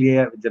नहीं है,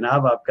 इसलिए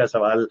जनाब आपका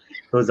सवाल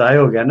तो ज़ाय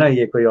हो गया ना,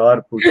 ये कोई और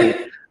पूछें।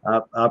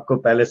 आपको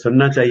पहले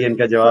सुनना चाहिए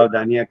इनका जवाब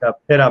दानिया का,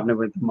 फिर आपने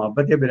बोला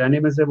मोहब्बत या बिरयानी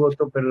में से, वो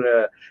तो फिर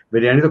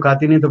बिरयानी तो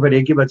खाती नहीं, तो फिर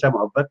एक ही बचा,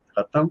 मोहब्बत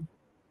खत्म।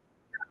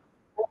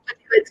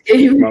 बच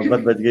गई मोहब्बत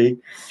बच गई,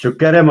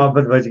 शुक्र है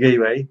मोहब्बत बच गई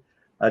भाई।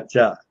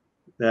 अच्छा,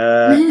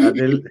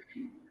 आदिल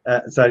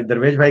सॉरी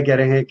दरवेश भाई कह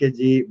रहे हैं कि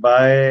जी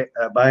bye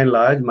and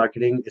large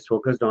marketing is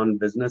focused on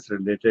business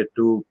related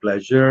to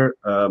pleasure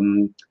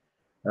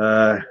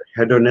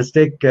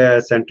hedonistic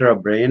centre of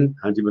brain.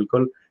 हाँ जी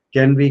बिल्कुल।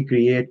 Can we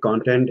create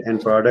content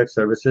and product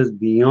services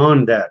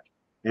beyond that,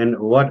 and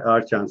what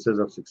are chances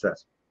of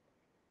success?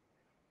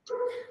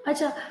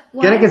 अच्छा,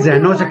 कह रहे हैं व्हाई कि would you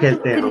जहनों से want to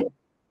खेलते हैं हम।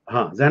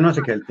 हाँ, जहनों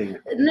से खेलते हैं।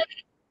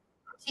 नहीं,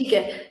 ठीक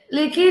है,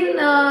 लेकिन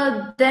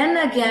देन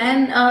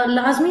अगेन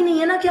लाजमी नहीं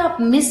है ना कि आप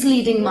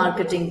मिसलीडिंग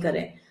मार्केटिंग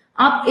करें।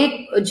 आप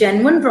एक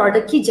जेन्युइन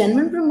प्रोडक्ट की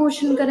जेन्युइन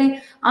प्रमोशन करें।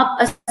 आप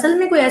असल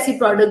में कोई ऐसी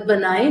प्रोडक्ट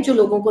बनाएं जो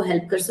लोगों को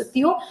हेल्प कर सकती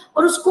हो,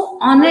 और उसको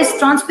ऑनेस्ट,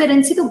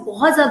 ट्रांसपेरेंसी तो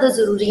बहुत ज्यादा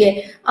जरूरी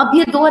है। अब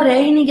ये दो रह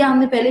ही नहीं गया,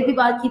 हमने पहले भी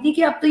बात की थी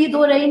कि अब तो ये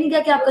दो रह ही नहीं गया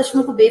कि आप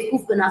कस्टमर को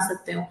बेवकूफ बना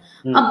सकते हो।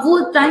 अब वो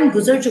टाइम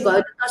गुजर चुका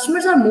है।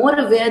 Customers are more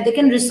aware, they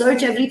can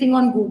research everything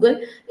on Google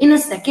in a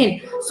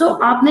second. सो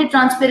आपने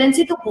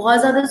ट्रांसपेरेंसी तो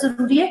बहुत ज्यादा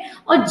जरूरी है,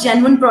 और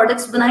जेन्युइन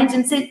प्रोडक्ट्स बनाएं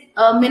जिनसे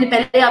मैंने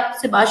पहले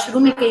आपसे बात शुरू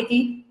में कही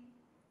थी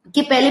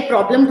कि पहले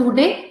प्रॉब्लम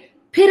ढूंढे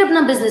फिर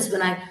अपना बिजनेस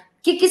बनाए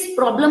कि किस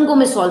प्रॉब्लम को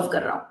मैं सॉल्व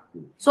कर रहा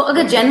हूँ। सो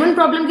अगर जेन्युइन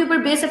प्रॉब्लम के ऊपर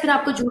बेस है, फिर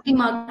आपको झूठी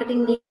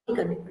मार्केटिंग नहीं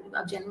करनी पड़ेगी,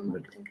 आप जेन्युइन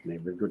मार्केटिंग करें।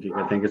 नहीं बिल्कुल ठीक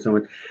है, थैंक यू सो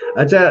मच।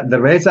 अच्छा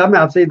दरवेश साहब, मैं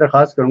आपसे ही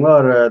दरखास्त करूंगा,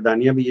 और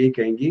दानिया भी यही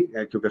कहेंगी,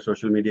 क्योंकि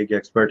सोशल मीडिया के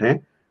एक्सपर्ट हैं।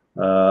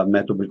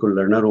 मैं तो बिल्कुल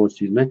लर्नर हूँ उस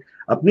चीज में।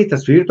 अपनी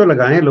तस्वीर तो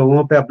लगाएं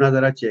लोगों पे, अपना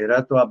जरा चेहरा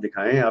तो आप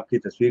दिखाएं। आपकी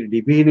तस्वीर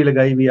डीपी ही नहीं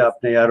लगाई हुई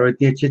आपने यार, और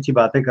इतनी अच्छी अच्छी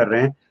बातें कर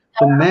रहे हैं,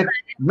 तो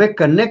मैं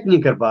कनेक्ट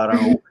नहीं कर पा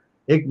रहा हूँ।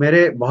 एक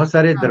मेरे बहुत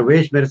सारे हाँ,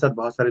 दरवेश, मेरे साथ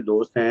बहुत सारे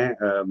दोस्त हैं,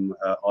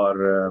 और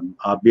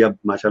आप भी अब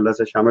माशाल्लाह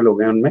से शामिल हो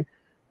गए हैं उनमें।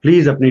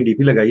 प्लीज अपनी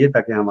डीपी लगाइए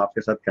ताकि हम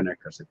आपके साथ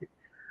कनेक्ट कर सकें।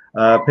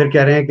 फिर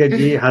कह रहे हैं कि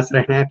जी हंस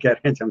रहे हैं, कह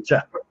रहे हैं चमचा।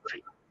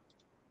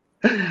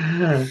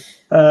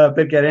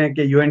 फिर कह रहे हैं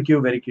कि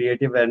UNQ very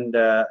creative and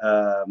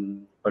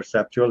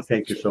perceptual,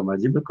 thank you so much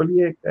जी। बिल्कुल,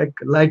 ये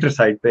एक लाइटर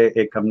साइड पे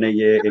एक हमने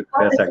ये एक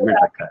बहुत अच्छा सेगमेंट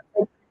रखा है।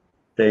 लगा।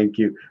 Thank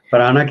you.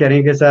 फरहाना कह रही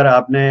है कि सर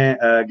आपने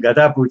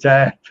गधा पूछा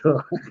है तो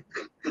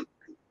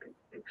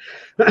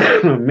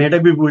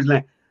मेढक भी पूछ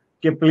लें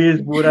कि प्लीज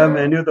पूरा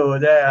मेन्यू तो हो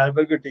जाए। हाँ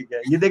बिल्कुल ठीक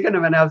है। ये देखे ना,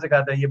 मैंने आपसे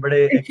कहा था ये बड़े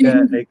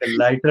एक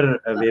लाइटर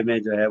वे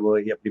में जो है वो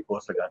ये अपनी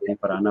पोस्ट लगाते हैं।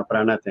 Farhana,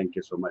 Farhana thank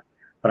you so much.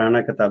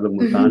 Farhana का ताल्लुक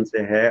मुल्तान से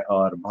है,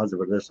 और बहुत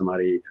जबरदस्त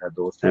हमारी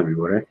दोस्त हैं,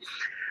 व्यूअर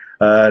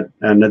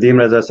हैं।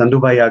 नदीम रजा संधू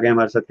भाई आ गए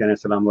हमारे साथ, कहने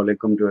अस्सलाम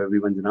वालेकुम टू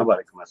एवरीवन। जनाब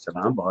वालेकुम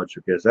अस्सलाम, बहुत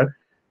शुक्रिया सर।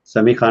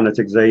 समी खान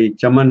अचकजई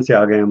चमन से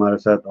आ गए हमारे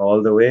साथ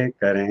ऑल द वे,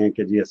 कह रहे हैं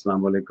कि जी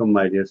अस्सलाम वालेकुम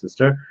my dear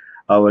sister,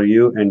 how are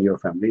you and your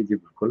family? जी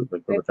बिल्कुल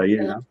बिल्कुल, बताइए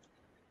जनाब।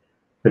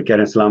 फिर कह रहे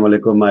हैं अस्सलाम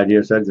वालेकुम माय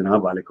डियर सर।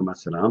 जनाब वालेकुम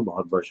अस्सलाम,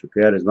 बहुत बहुत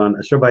शुक्रिया। रिजवान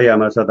अशरफ भाई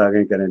हमारे साथ आ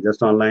गए, कह रहे हैं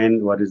just online,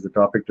 what is the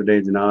topic today?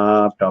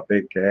 जनाब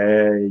टॉपिक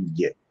है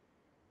ये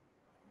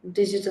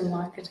digital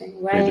marketing,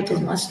 why it is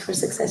digital. Must for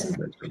success in.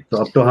 बिल्कुल, तो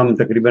अब तो हम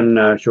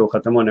तकरीबन शो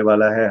खत्म होने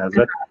वाला है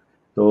हजरत।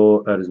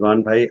 तो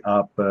रिजवान भाई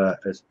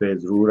आप इस पे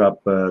जरूर आप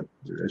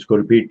इसको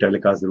रिपीट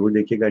टेलीकास्ट जरूर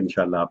देखिएगा,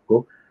 इंशाल्लाह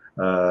आपको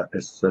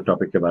इस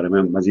टॉपिक के बारे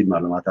में मजीद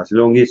मालूमात हासिल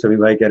होंगी। सभी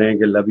भाई कह रहे हैं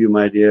कि love you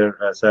my dear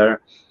sir,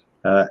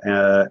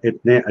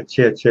 इतने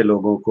अच्छे अच्छे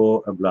लोगों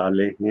को बुला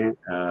ले हैं।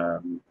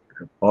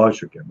 बहुत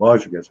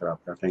शुक्रिया सर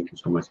आपका, thank you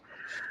so much.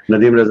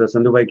 Nadeem रजा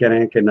संधू भाई कह रहे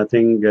हैं कि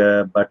nothing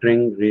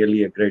buttering,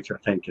 really a great show,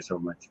 thank you so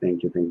much,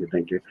 thank you thank you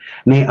thank you.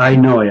 नहीं, आई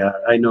नो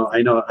यार,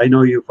 I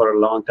know you for a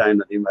long time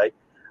Nadeem भाई,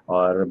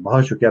 और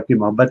बहुत शुक्रिया। आपकी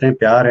मोहब्बत है,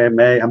 प्यार है।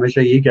 मैं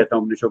हमेशा यही कहता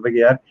हूँ अपने शोबे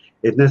कि यार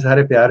इतने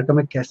सारे प्यार का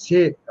मैं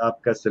कैसे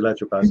आपका सिला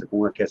चुका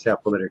सकूंगा, कैसे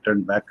आपको मैं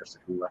रिटर्न बैक कर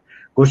सकूंगा।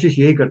 कोशिश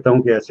यही करता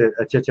हूँ कि ऐसे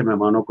अच्छे अच्छे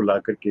मेहमानों को ला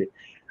करके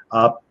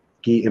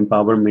आपकी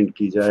एम्पावरमेंट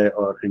की जाए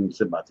और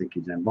इनसे बातें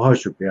की जाए। बहुत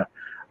शुक्रिया।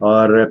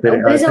 और फिर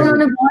वैसे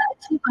उन्होंने बहुत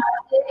अच्छी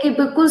बात की कि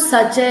बिल्कुल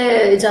सच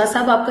है एजाज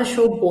साहब, आपका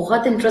शो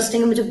बहुत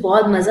इंटरेस्टिंग है, मुझे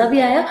बहुत मजा भी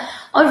आया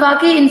और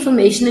वाकई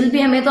इंफॉर्मेशनल भी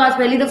है। मैं तो आज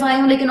पहली दफा आई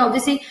हूँ, लेकिन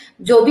ऑब्वियसली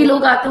जो भी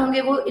लोग आते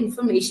होंगे वो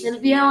इंफॉर्मेशनल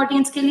भी है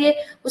ऑडियंस के लिए,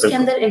 उसके बिल्कुल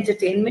अंदर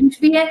एंटरटेनमेंट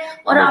भी है,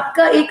 और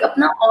आपका एक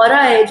अपना ऑरा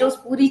है जो उस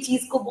पूरी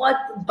चीज को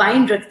बहुत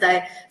बाइंड रखता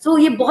है। सो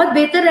ये बहुत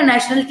बेहतर है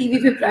नेशनल टीवी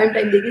पे प्राइम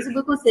टाइम देखने से।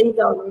 बिल्कुल सही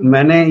कहा उन्होंने।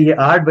 मैंने ये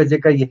 8 बजे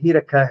का यही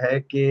रखा है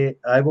कि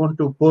I want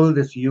to pull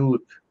this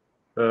youth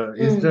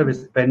instead of hmm.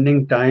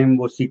 Spending time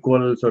वो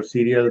सीक्वल्स और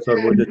सीरियल्स और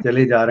वो जो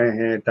चले जा रहे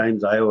हैं, टाइम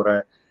जाया हो रहा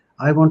है।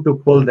 I want to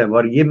pull them,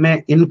 और ये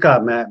मैं इनका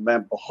मैं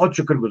बहुत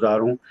शुक्रगुजार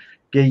हूँ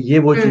कि ये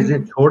वो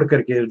चीजें छोड़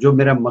करके जो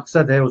मेरा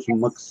मकसद है उस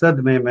मकसद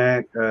में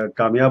मैं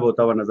कामयाब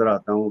होता हुआ नजर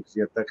आता हूँ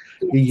किसी हद तक,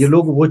 कि ये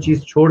लोग वो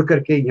चीज छोड़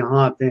करके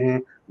यहाँ आते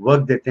हैं,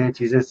 वक्त देते हैं,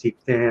 चीजें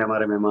सीखते हैं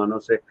हमारे मेहमानों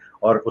से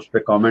और उस पर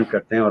कमेंट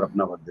करते हैं और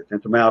अपना वक्त देते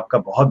हैं। तो मैं आपका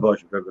बहुत बहुत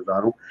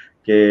शुक्रगुजार हूँ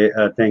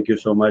कि थैंक यू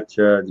सो मच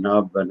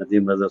जनाब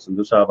नदीम रजा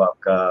संधू साहब,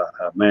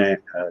 आपका मैं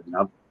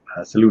जनाब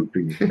salute to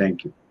you,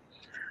 thank you.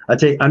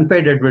 अच्छा,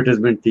 अनपेड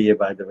एडवर्टाइजमेंट थी ये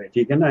बाय द वे,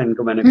 ठीक है ना,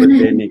 इनको मैंने कोई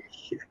पे नहीं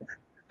किया।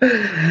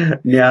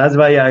 न्याज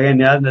भाई आ गए,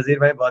 न्याज नजीर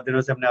भाई, बहुत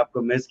दिनों से हमने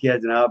आपको मिस किया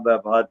जनाब,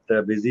 बहुत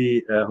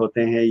बिजी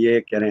होते हैं ये,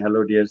 कह रहे हैं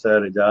hello dear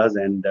sir Ejaz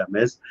and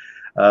miss,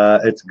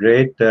 it's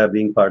great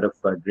being part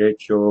of a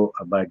great show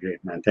by great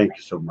man, thank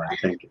you so much,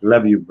 thank you,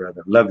 love you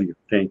brother, love you,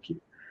 thank you.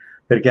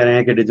 फिर कह रहे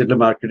हैं कि digital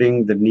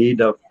marketing the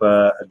need of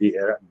the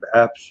era,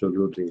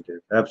 absolutely it is,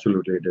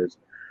 absolutely it is,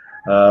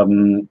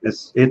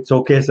 it's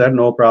okay sir,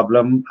 no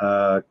problem,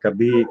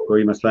 कभी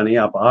कोई मसला नहीं,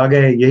 आप आ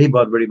गए यही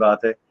बहुत बड़ी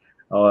बात है,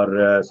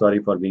 और sorry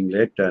for being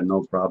late, no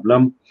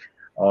problem.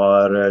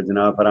 और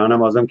जनाब फरहाना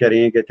मौजम कह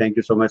रही हैं कि thank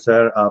you so much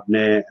sir,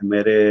 आपने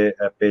मेरे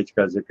पेज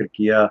का जिक्र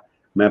किया,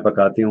 मैं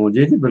पकाती हूँ।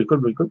 जी जी बिल्कुल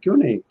बिल्कुल, क्यों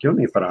नहीं, क्यों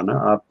नहीं फरहाना,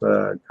 आप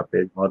का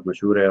पेज बहुत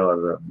मशहूर है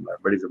और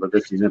बड़ी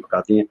ज़बरदस्त चीज़ें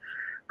पकाती हैं।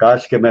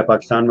 काश के मैं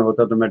पाकिस्तान में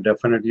होता तो मैं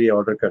डेफिनेटली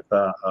ऑर्डर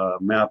करता,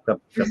 मैं आपका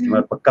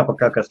कस्टमर, पक्का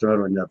पक्का कस्टमर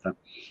बन जाता।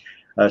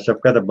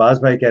 शफकत अब्बास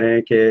भाई कह रहे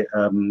हैं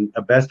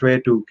कि best way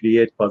to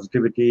create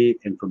positivity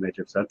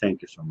informative sir,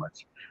 thank you so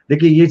much.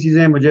 देखिए ये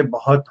चीजें मुझे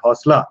बहुत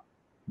हौसला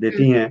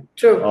देती हैं,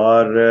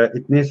 और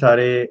इतने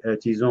सारे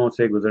चीजों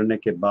से गुजरने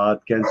के बाद,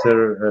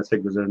 कैंसर से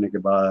गुजरने के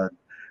बाद,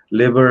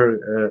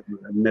 लिवर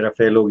मेरा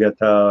फेल हो गया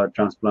था,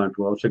 ट्रांसप्लांट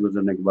हुआ, उससे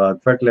गुजरने के बाद,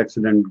 फेटल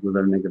एक्सीडेंट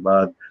गुजरने के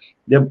बाद,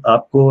 जब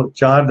आपको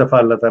 4 दफा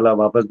अल्लाह ताला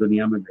वापस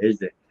दुनिया में भेज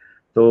दे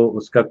तो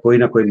उसका कोई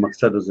ना कोई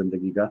मकसद उस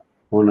जिंदगी का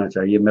होना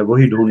चाहिए। मैं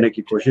वही ढूंढने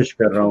की कोशिश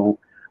कर रहा हूँ।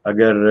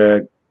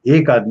 अगर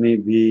एक आदमी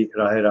भी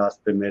राह रास्त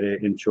पे मेरे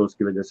इन शोज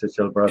की वजह से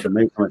चल पड़ा तो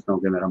मैं समझता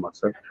हूँ कि मेरा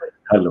मकसद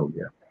हल हो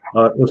गया,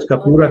 और उसका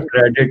पूरा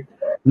क्रेडिट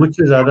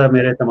मुझसे ज्यादा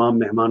मेरे तमाम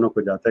मेहमानों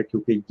को जाता है,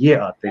 क्योंकि ये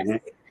आते हैं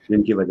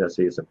जिनकी वजह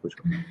से ये सब कुछ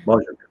होता है।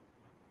 बहुत शुक्रिया।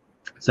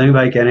 समी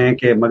भाई कह रहे हैं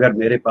कि मगर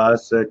मेरे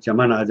पास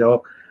चमन आ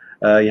जाओ,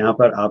 यहाँ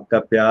पर आपका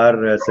प्यार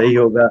सही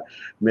होगा,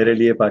 मेरे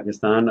लिए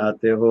पाकिस्तान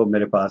आते हो,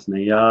 मेरे पास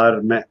नहीं यार,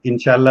 मैं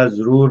इंशाल्लाह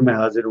जरूर मैं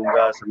हाजिर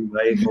हूँगा। समी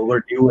भाई ओवर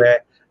ड्यू है,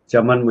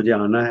 चमन मुझे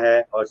आना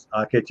है और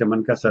आके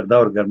चमन का सरदा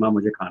और गर्मा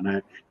मुझे खाना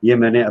है, ये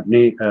मैंने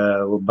अपनी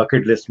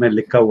बकेट लिस्ट में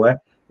लिखा हुआ है,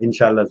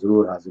 इंशाल्लाह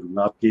जरूर हाजिर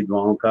हूँ। आपकी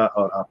दुआओं का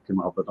और आपकी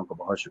मोहब्बतों का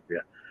बहुत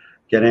शुक्रिया।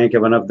 कह रहे हैं कि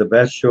one of the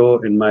best show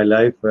in my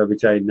life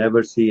which I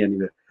never see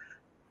anywhere.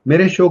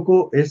 मेरे शो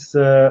को इस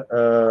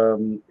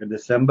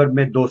दिसंबर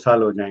में 2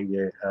 साल हो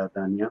जाएंगे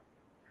दानिया,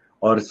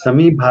 और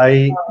समी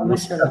भाई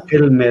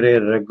मुस्तकिल मेरे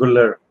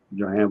रेगुलर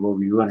जो हैं वो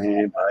व्यूअर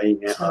हैं, भाई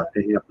हैं, आते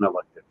हैं, अपना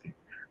वक्त देते हैं।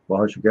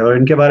 बहुत शुक्रिया। और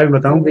इनके बारे में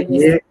बताऊं कि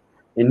ये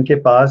इनके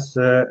पास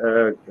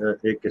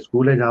एक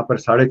स्कूल है जहाँ पर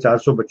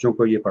 450 बच्चों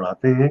को ये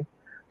पढ़ाते हैं,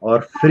 और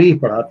फ्री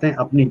पढ़ाते हैं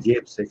अपनी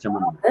जेब से,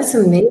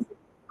 चमन में।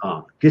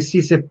 हाँ,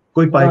 किसी से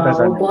कोई पाई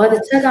पैसा नहीं, बहुत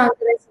अच्छा काम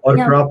कर रहे हैं, और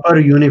प्रॉपर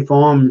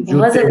यूनिफॉर्म,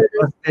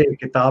 जूते,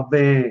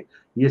 किताबें,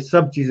 ये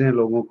सब चीजें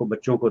लोगों को,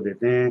 बच्चों को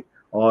देते हैं।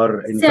 और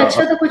इससे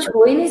अच्छा तो कुछ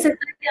हो ही नहीं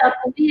सकता कि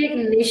आप भी एक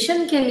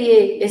नेशन के लिए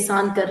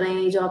एहसान कर रहे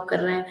हैं, जो आप कर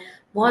रहे हैं,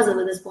 बहुत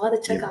जबरदस्त, बहुत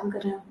अच्छा काम कर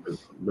रहे हैं।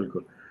 बिल्कुल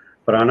बिल्कुल।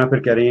 फरहाना फिर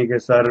कह रही है कि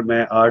सर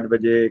मैं 8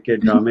 बजे के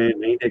ड्रामे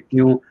नहीं देखती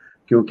हूँ,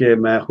 क्योंकि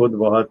मैं खुद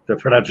बहुत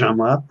बड़ा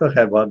ड्रामा, आप तो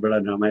खैर बहुत बड़ा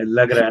ड्रामा है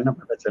लग रहा है ना,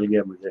 पता चल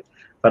गया मुझे।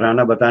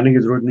 फरहाना बताने की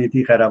जरूरत नहीं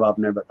थी, खैर अब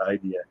आपने बता ही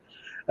दिया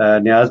है।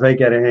 न्याज भाई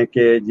कह रहे हैं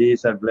कि जी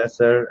sir, bless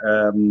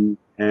sir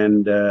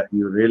and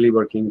you really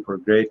working for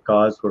great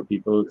cause for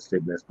people, stay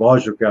bless.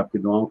 बहुत शुक्रिया आपकी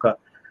दुआओं का,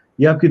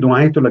 ये आपकी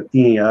दुआएं तो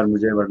लगती हैं यार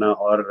मुझे, वरना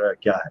और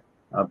क्या है,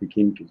 आप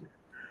यकीन कीजिए।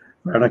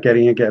 फरहाना कह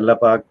रही हैं कि अल्लाह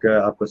पाक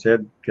आपको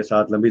सेहत के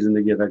साथ लंबी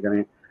जिंदगी अदा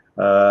करें।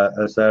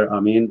 सर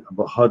आमीन,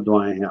 बहुत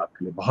दुआएं हैं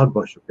आपके लिए, बहुत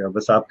बहुत शुक्रिया,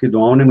 बस आपकी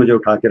दुआओं ने मुझे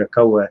उठा के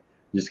रखा हुआ है,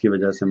 जिसकी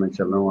वजह से मैं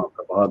चल रहा हूँ,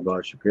 आपका बहुत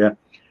बहुत शुक्रिया।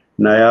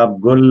 नायाब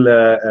गुल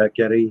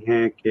कह रही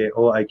हैं कि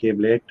ओ आई came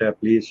late,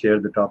 please share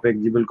the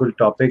topic. जी बिल्कुल,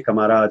 टॉपिक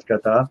हमारा आज का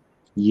था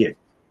ये,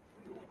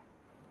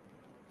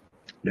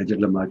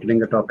 डिजिटल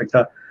मार्केटिंग का टॉपिक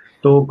था,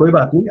 तो कोई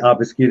बात नहीं,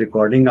 आप इसकी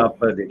रिकॉर्डिंग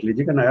आप देख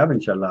लीजिएगा नायाब,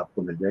 इंशाल्लाह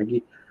आपको मिल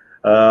जाएगी।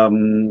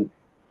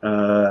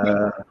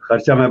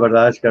 खर्चा मैं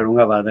बर्दाश्त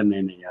करूंगा, वादा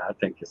नहीं, नहीं यार,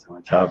 थैंक यू सो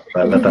मच। आप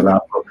अल्लाह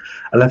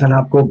ताला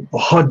आपको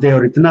बहुत दे,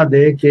 और इतना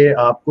दे कि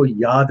आपको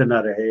याद ना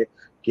रहे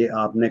कि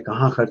आपने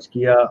कहाँ खर्च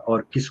किया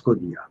और किसको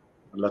दिया।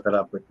 अल्लाह ताला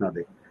आपको इतना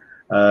दे,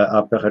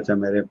 आपका खर्चा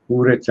मेरे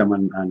पूरे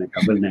चमन आने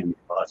का बिल नहीं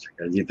पहुंच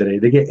सका। जीते रहिए।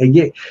 देखिए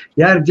ये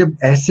यार, जब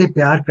ऐसे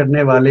प्यार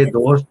करने वाले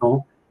दोस्त हों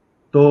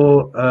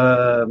तो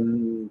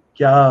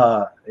क्या,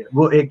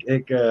 वो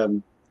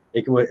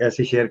एक वो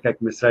ऐसे शेर का एक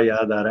मिसरा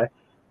याद आ रहा है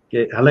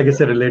कि हालांकि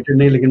इससे रिलेटेड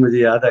नहीं, लेकिन मुझे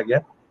याद आ गया,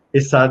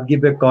 इस सादगी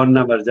पे कौन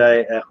ना मर जाए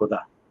ए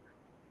खुदा।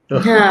 तो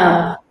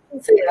हाँ,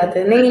 सही बात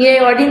है। नहीं, ये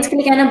ऑडियंस के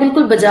लिए कहना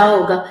बिल्कुल बजा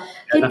होगा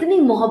कि है ना? इतनी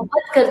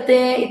मोहब्बत करते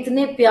हैं,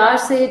 इतने प्यार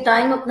से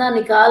टाइम अपना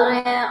निकाल रहे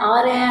हैं,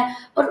 आ रहे हैं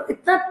और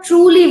इतना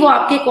ट्रूली वो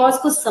आपके कॉज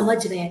को समझ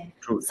रहे हैं।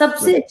 ट्रू,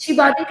 सबसे अच्छी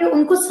बात है कि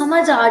उनको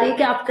समझ आ रही है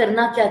कि आप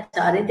करना क्या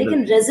चाह रहे हैं, दे कैन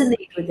बिल्कुल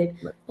रेजोनेट विद इट।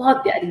 बिल्कुल।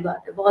 बहुत प्यारी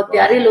बात है, बहुत बहुत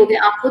प्यारे लोग हैं,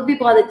 आप खुद भी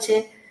बहुत अच्छे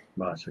हैं।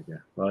 बहुत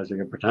शुक्रिया, बहुत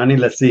शुक्रिया। पठानी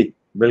लस्सी,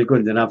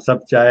 बिल्कुल जनाब,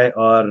 सब चाय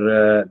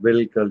और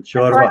बिल्कुल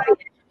शोरबा।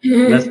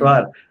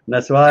 नस्वार,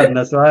 नस्वार,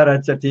 नस्वार,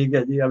 अच्छा ठीक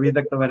है जी, अभी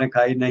तक तो मैंने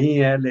खाई नहीं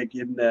है,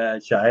 लेकिन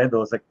शायद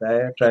हो सकता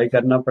है ट्राई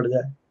करना पड़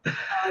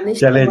जाए। निश्चित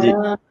चले जी,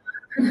 बड़ा।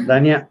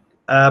 दानिया,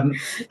 अम,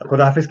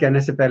 खुदाफिज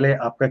कहने से पहले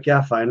आपका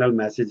क्या फाइनल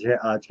मैसेज है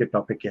आज के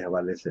टॉपिक के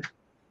हवाले से?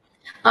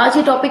 आज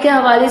के टॉपिक के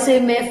हवाले से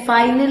मैं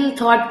फाइनल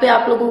थॉट पे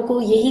आप लोगों को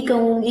यही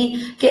कहूंगी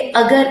कि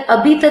अगर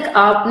अभी तक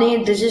आपने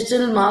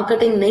डिजिटल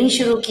मार्केटिंग नहीं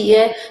शुरू की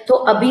है तो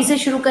अभी से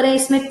शुरू करें।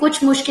 इसमें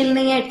कुछ मुश्किल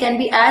नहीं है। It can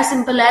be as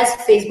simple as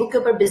Facebook के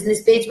ऊपर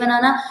बिजनेस पेज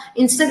बनाना,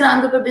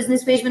 इंस्टाग्राम के ऊपर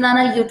बिजनेस पेज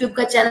बनाना, यूट्यूब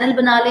का चैनल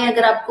बना लें।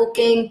 अगर आप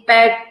कुकिंग,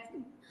 पेट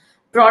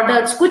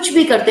प्रोडक्ट्स कुछ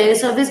भी करते हैं,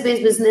 सर्विस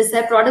बेस्ड बिजनेस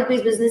है, प्रोडक्ट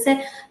बेस्ड बिजनेस है,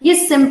 ये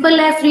सिंपल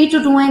है, फ्री टू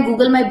डू है।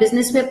 गूगल माई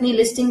बिजनेस पे अपनी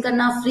लिस्टिंग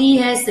करना फ्री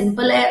है,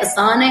 सिंपल है,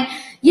 आसान है।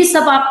 ये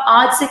सब आप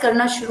आज से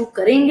करना शुरू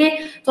करेंगे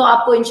तो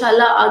आपको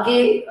इंशाल्लाह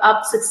आगे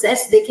आप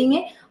सक्सेस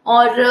देखेंगे।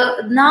 और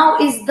now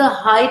is the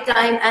high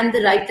time and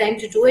the right time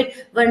to do it,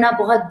 वरना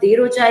बहुत देर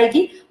हो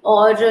जाएगी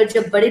और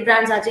जब बड़े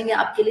ब्रांड्स आ जाएंगे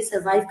आपके लिए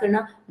सर्वाइव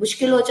करना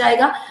मुश्किल हो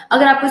जाएगा।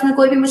 अगर आपको इसमें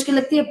कोई भी मुश्किल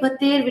लगती है,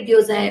 बतेर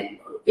वीडियोज हैं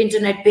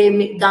इंटरनेट पे,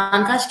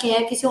 दानकाश के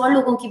हैं, किसी और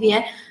लोगों की भी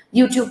हैं,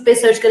 यूट्यूब पे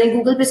सर्च करें,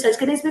 गूगल पे सर्च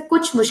करें, इसमें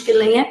कुछ मुश्किल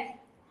नहीं है।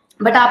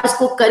 बट आप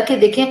इसको करके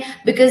देखें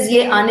बिकॉज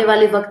ये आने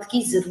वाले वक्त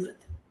की जरूरत है।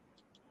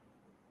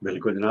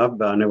 बिल्कुल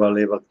जनाब, आने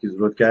वाले वक्त की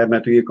जरूरत क्या है, मैं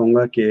तो ये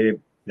कहूंगा कि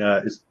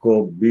इसको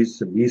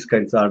 2020 का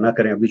इंतजार ना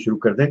करें, अभी शुरू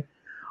कर दें।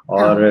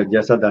 और हाँ,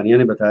 जैसा दानिया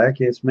ने बताया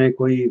कि इसमें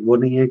कोई वो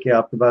नहीं है कि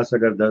आपके पास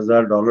अगर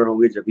 $10,000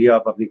 होंगे जब भी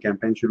आप अपनी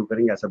कैंपेन शुरू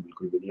करेंगे, ऐसा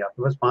बिल्कुल भी नहीं है।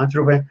 आपके पास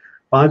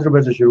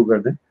 ₹5 से शुरू कर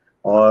दें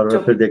और जो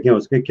फिर देखें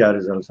उसके क्या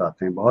रिजल्ट्स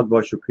आते हैं। बहुत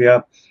बहुत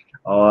शुक्रिया।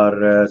 और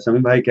समी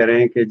भाई कह रहे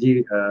हैं कि जी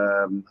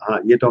हाँ,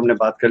 ये तो हमने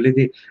बात कर ली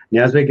थी।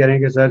 नियाज भाई कह रहे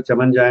हैं कि सर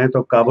चमन जाएं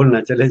तो काबुल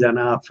ना चले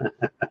जाना आप।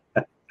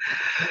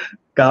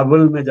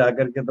 काबुल में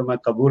जाकर के तो मैं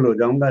कबूल हो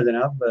जाऊंगा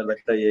जनाब,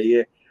 लगता यही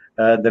है।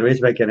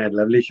 दरवेश भाई कह रहे हैं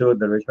लवली शो।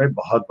 दरवेश भाई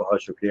बहुत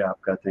बहुत शुक्रिया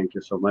आपका, थैंक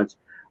यू सो मच।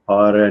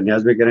 और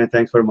नियाज भाई कह रहे हैं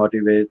thanks for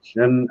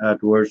motivation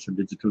towards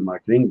digital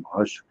marketing,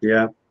 बहुत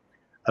शुक्रिया।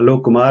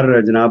 आलोक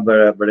कुमार जनाब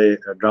बड़े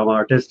ड्रामा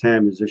आर्टिस्ट हैं,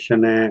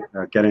 म्यूजिशियन हैं,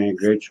 कह रहे हैं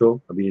ग्रेट शो,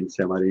 अभी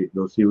इनसे हमारी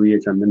दोस्ती हुई है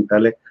चंद दिन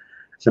पहले।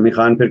 समी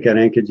खान फिर कह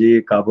रहे हैं कि जी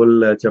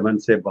काबुल चमन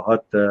से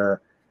बहुत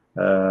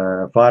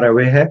फार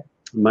अवे है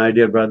माय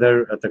डियर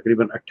ब्रदर,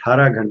 तकरीबन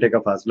 18 घंटे का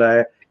फासला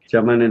है।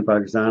 चमन इन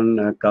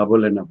पाकिस्तान,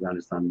 काबुल इन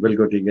अफगानिस्तान।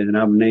 बिल्कुल ठीक है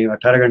जनाब, नहीं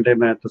 18 घंटे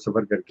में तो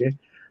सफर करके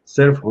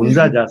सिर्फ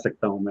हुंजा जा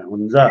सकता हूँ मैं,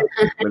 हुंजा।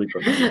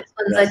 बिल्कुल, यस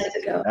पंजा यस, की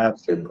जगह बिल्कुल।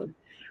 एब्सोल्युटली।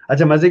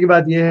 अच्छा, मजे की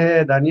बात यह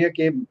है दानिया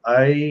कि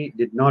I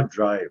did not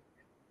drive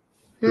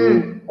to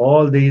hmm.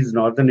 All these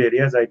northern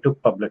areas, I took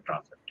public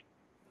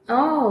transport.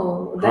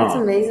 Oh, that's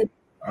हाँ अमेजिंग।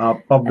 हाँ,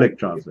 पब्लिक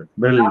ट्रांसपोर्ट,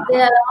 आपने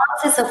बिल्कुल। आराम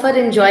से सफर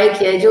एंजॉय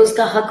किया है जो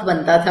उसका हक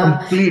बनता था।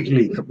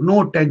 Completely,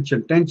 no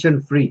tension, tension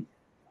free.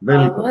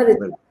 बिल्कुल बहुत अच्छा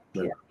बिल्कुल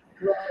किया, बिल्कुल।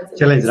 बहुत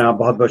चलें अच्छा। जनाब,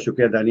 बहुत बहुत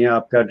शुक्रिया दानिया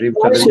आपका, ड्रीम्स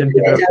बहुत टेलीविजन की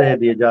शुक्रिया तरफ से,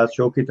 दी इजाजत। एजाज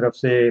शो की तरफ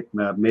से,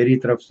 मेरी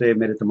तरफ से,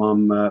 मेरे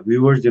तमाम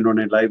व्यूअर्स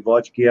जिन्होंने लाइव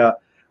वॉच किया,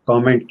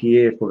 कमेंट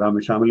किए, इस प्रोग्राम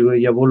में शामिल हुए,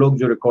 या वो लोग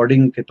जो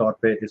रिकॉर्डिंग के तौर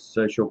पे इस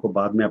शो को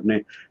बाद में अपने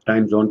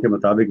टाइम जोन के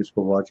मुताबिक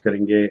इसको वॉच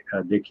करेंगे,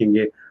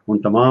 देखेंगे, उन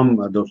तमाम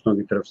दोस्तों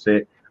की तरफ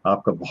से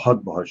आपका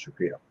बहुत बहुत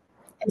शुक्रिया।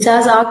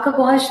 एजाज, आपका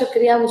बहुत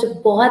शुक्रिया, मुझे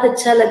बहुत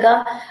अच्छा लगा,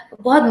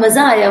 बहुत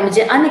मजा आया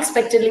मुझे।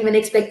 अनएक्सपेक्टेडली मैंने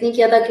एक्सपेक्ट नहीं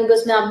किया था क्योंकि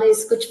उसमें आपने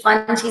इस कुछ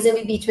फन चीजें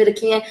भी बीच में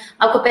रखी हैं।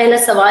 आपका पहला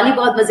सवाल ही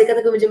बहुत मजे का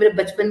था कि मुझे मेरे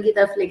बचपन की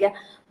तरफ ले गया।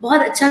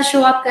 बहुत अच्छा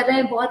शो आप कर रहे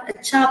हैं, बहुत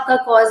अच्छा आपका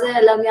कॉज है।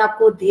 अल्लाह में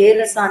आपको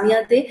ढेर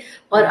आसानियां दे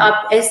और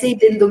आप ऐसे ही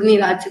दिन दुगनी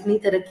रात चुगनी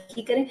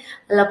तरक्की करें।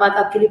 अल्लाह पाक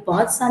आपके लिए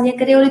बहुत आसानियां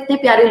करे और इतने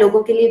प्यारे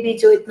लोगों के लिए भी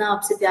जो इतना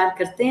आपसे प्यार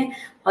करते हैं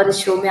और इस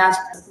शो में आज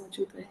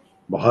मौजूद रहे।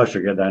 बहुत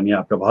शुक्रिया दानिया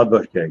आपका, बहुत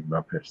बहुत शुक्रिया एक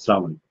बार फिर।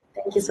 अस्सलाम वालेकुम।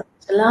 Thank you so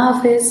much. अल्लाह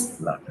हाफिज।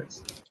 अल्लाह हाफिज।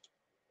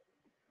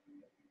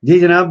 जी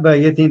जनाब,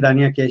 ये थी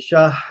दानिया के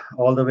Shah,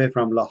 all the way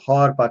from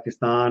Lahore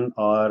Pakistan,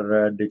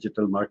 और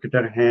डिजिटल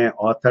मार्केटर हैं,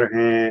 ऑथर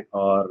हैं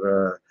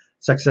और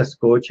सक्सेस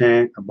कोच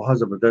हैं। बहुत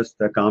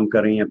ज़बरदस्त काम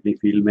कर रही हैं अपनी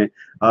फील्ड में।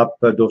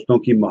 आप दोस्तों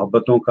की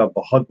मोहब्बतों का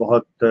बहुत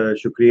बहुत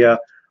शुक्रिया,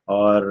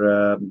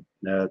 और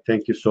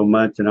थैंक यू सो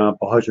मच जनाब,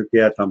 बहुत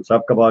शुक्रिया। थम्स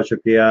अप का बहुत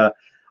शुक्रिया।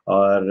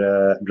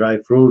 और ड्राई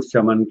फ्रूट्स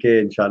चमन के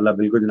इंशाल्लाह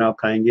बिल्कुल जनाब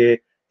खाएंगे।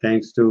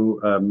 Thanks to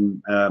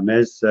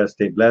miss,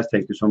 stay blessed,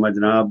 thank you so much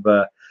जनाब।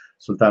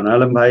 सुल्तान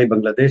आलम भाई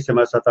बांग्लादेश से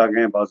हमारे साथ आ गए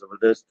हैं, बहुत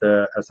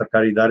ज़बरदस्त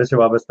सरकारी इदारे से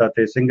वाबस्ता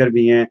थे, सिंगर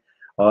भी हैं।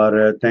 और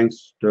thanks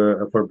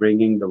for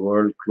bringing the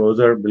world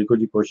closure, बिल्कुल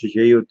जी कोशिश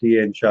यही होती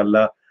है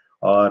इंशाल्लाह।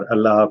 और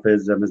अल्लाह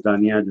हाफिज मिस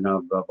दानिया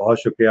जनाब, बहुत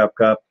शुक्रिया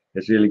आपका।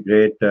 It's really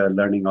great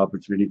learning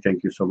opportunity,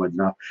 thank you so much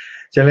जनाब।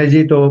 चले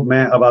जी, तो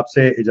मैं अब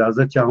आपसे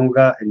इजाज़त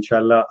चाहूँगा,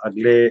 इंशाल्लाह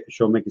अगले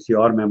शो में किसी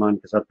और मेहमान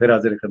के साथ फिर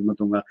हाजिर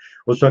खिदमत हूँगा।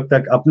 उस वक्त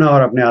तक अपना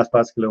और अपने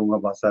आसपास के लोगों का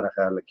बहुत सारा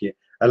ख्याल रखिए।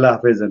 अल्लाह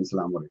हाफिज,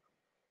 अस्सलाम वालेकुम।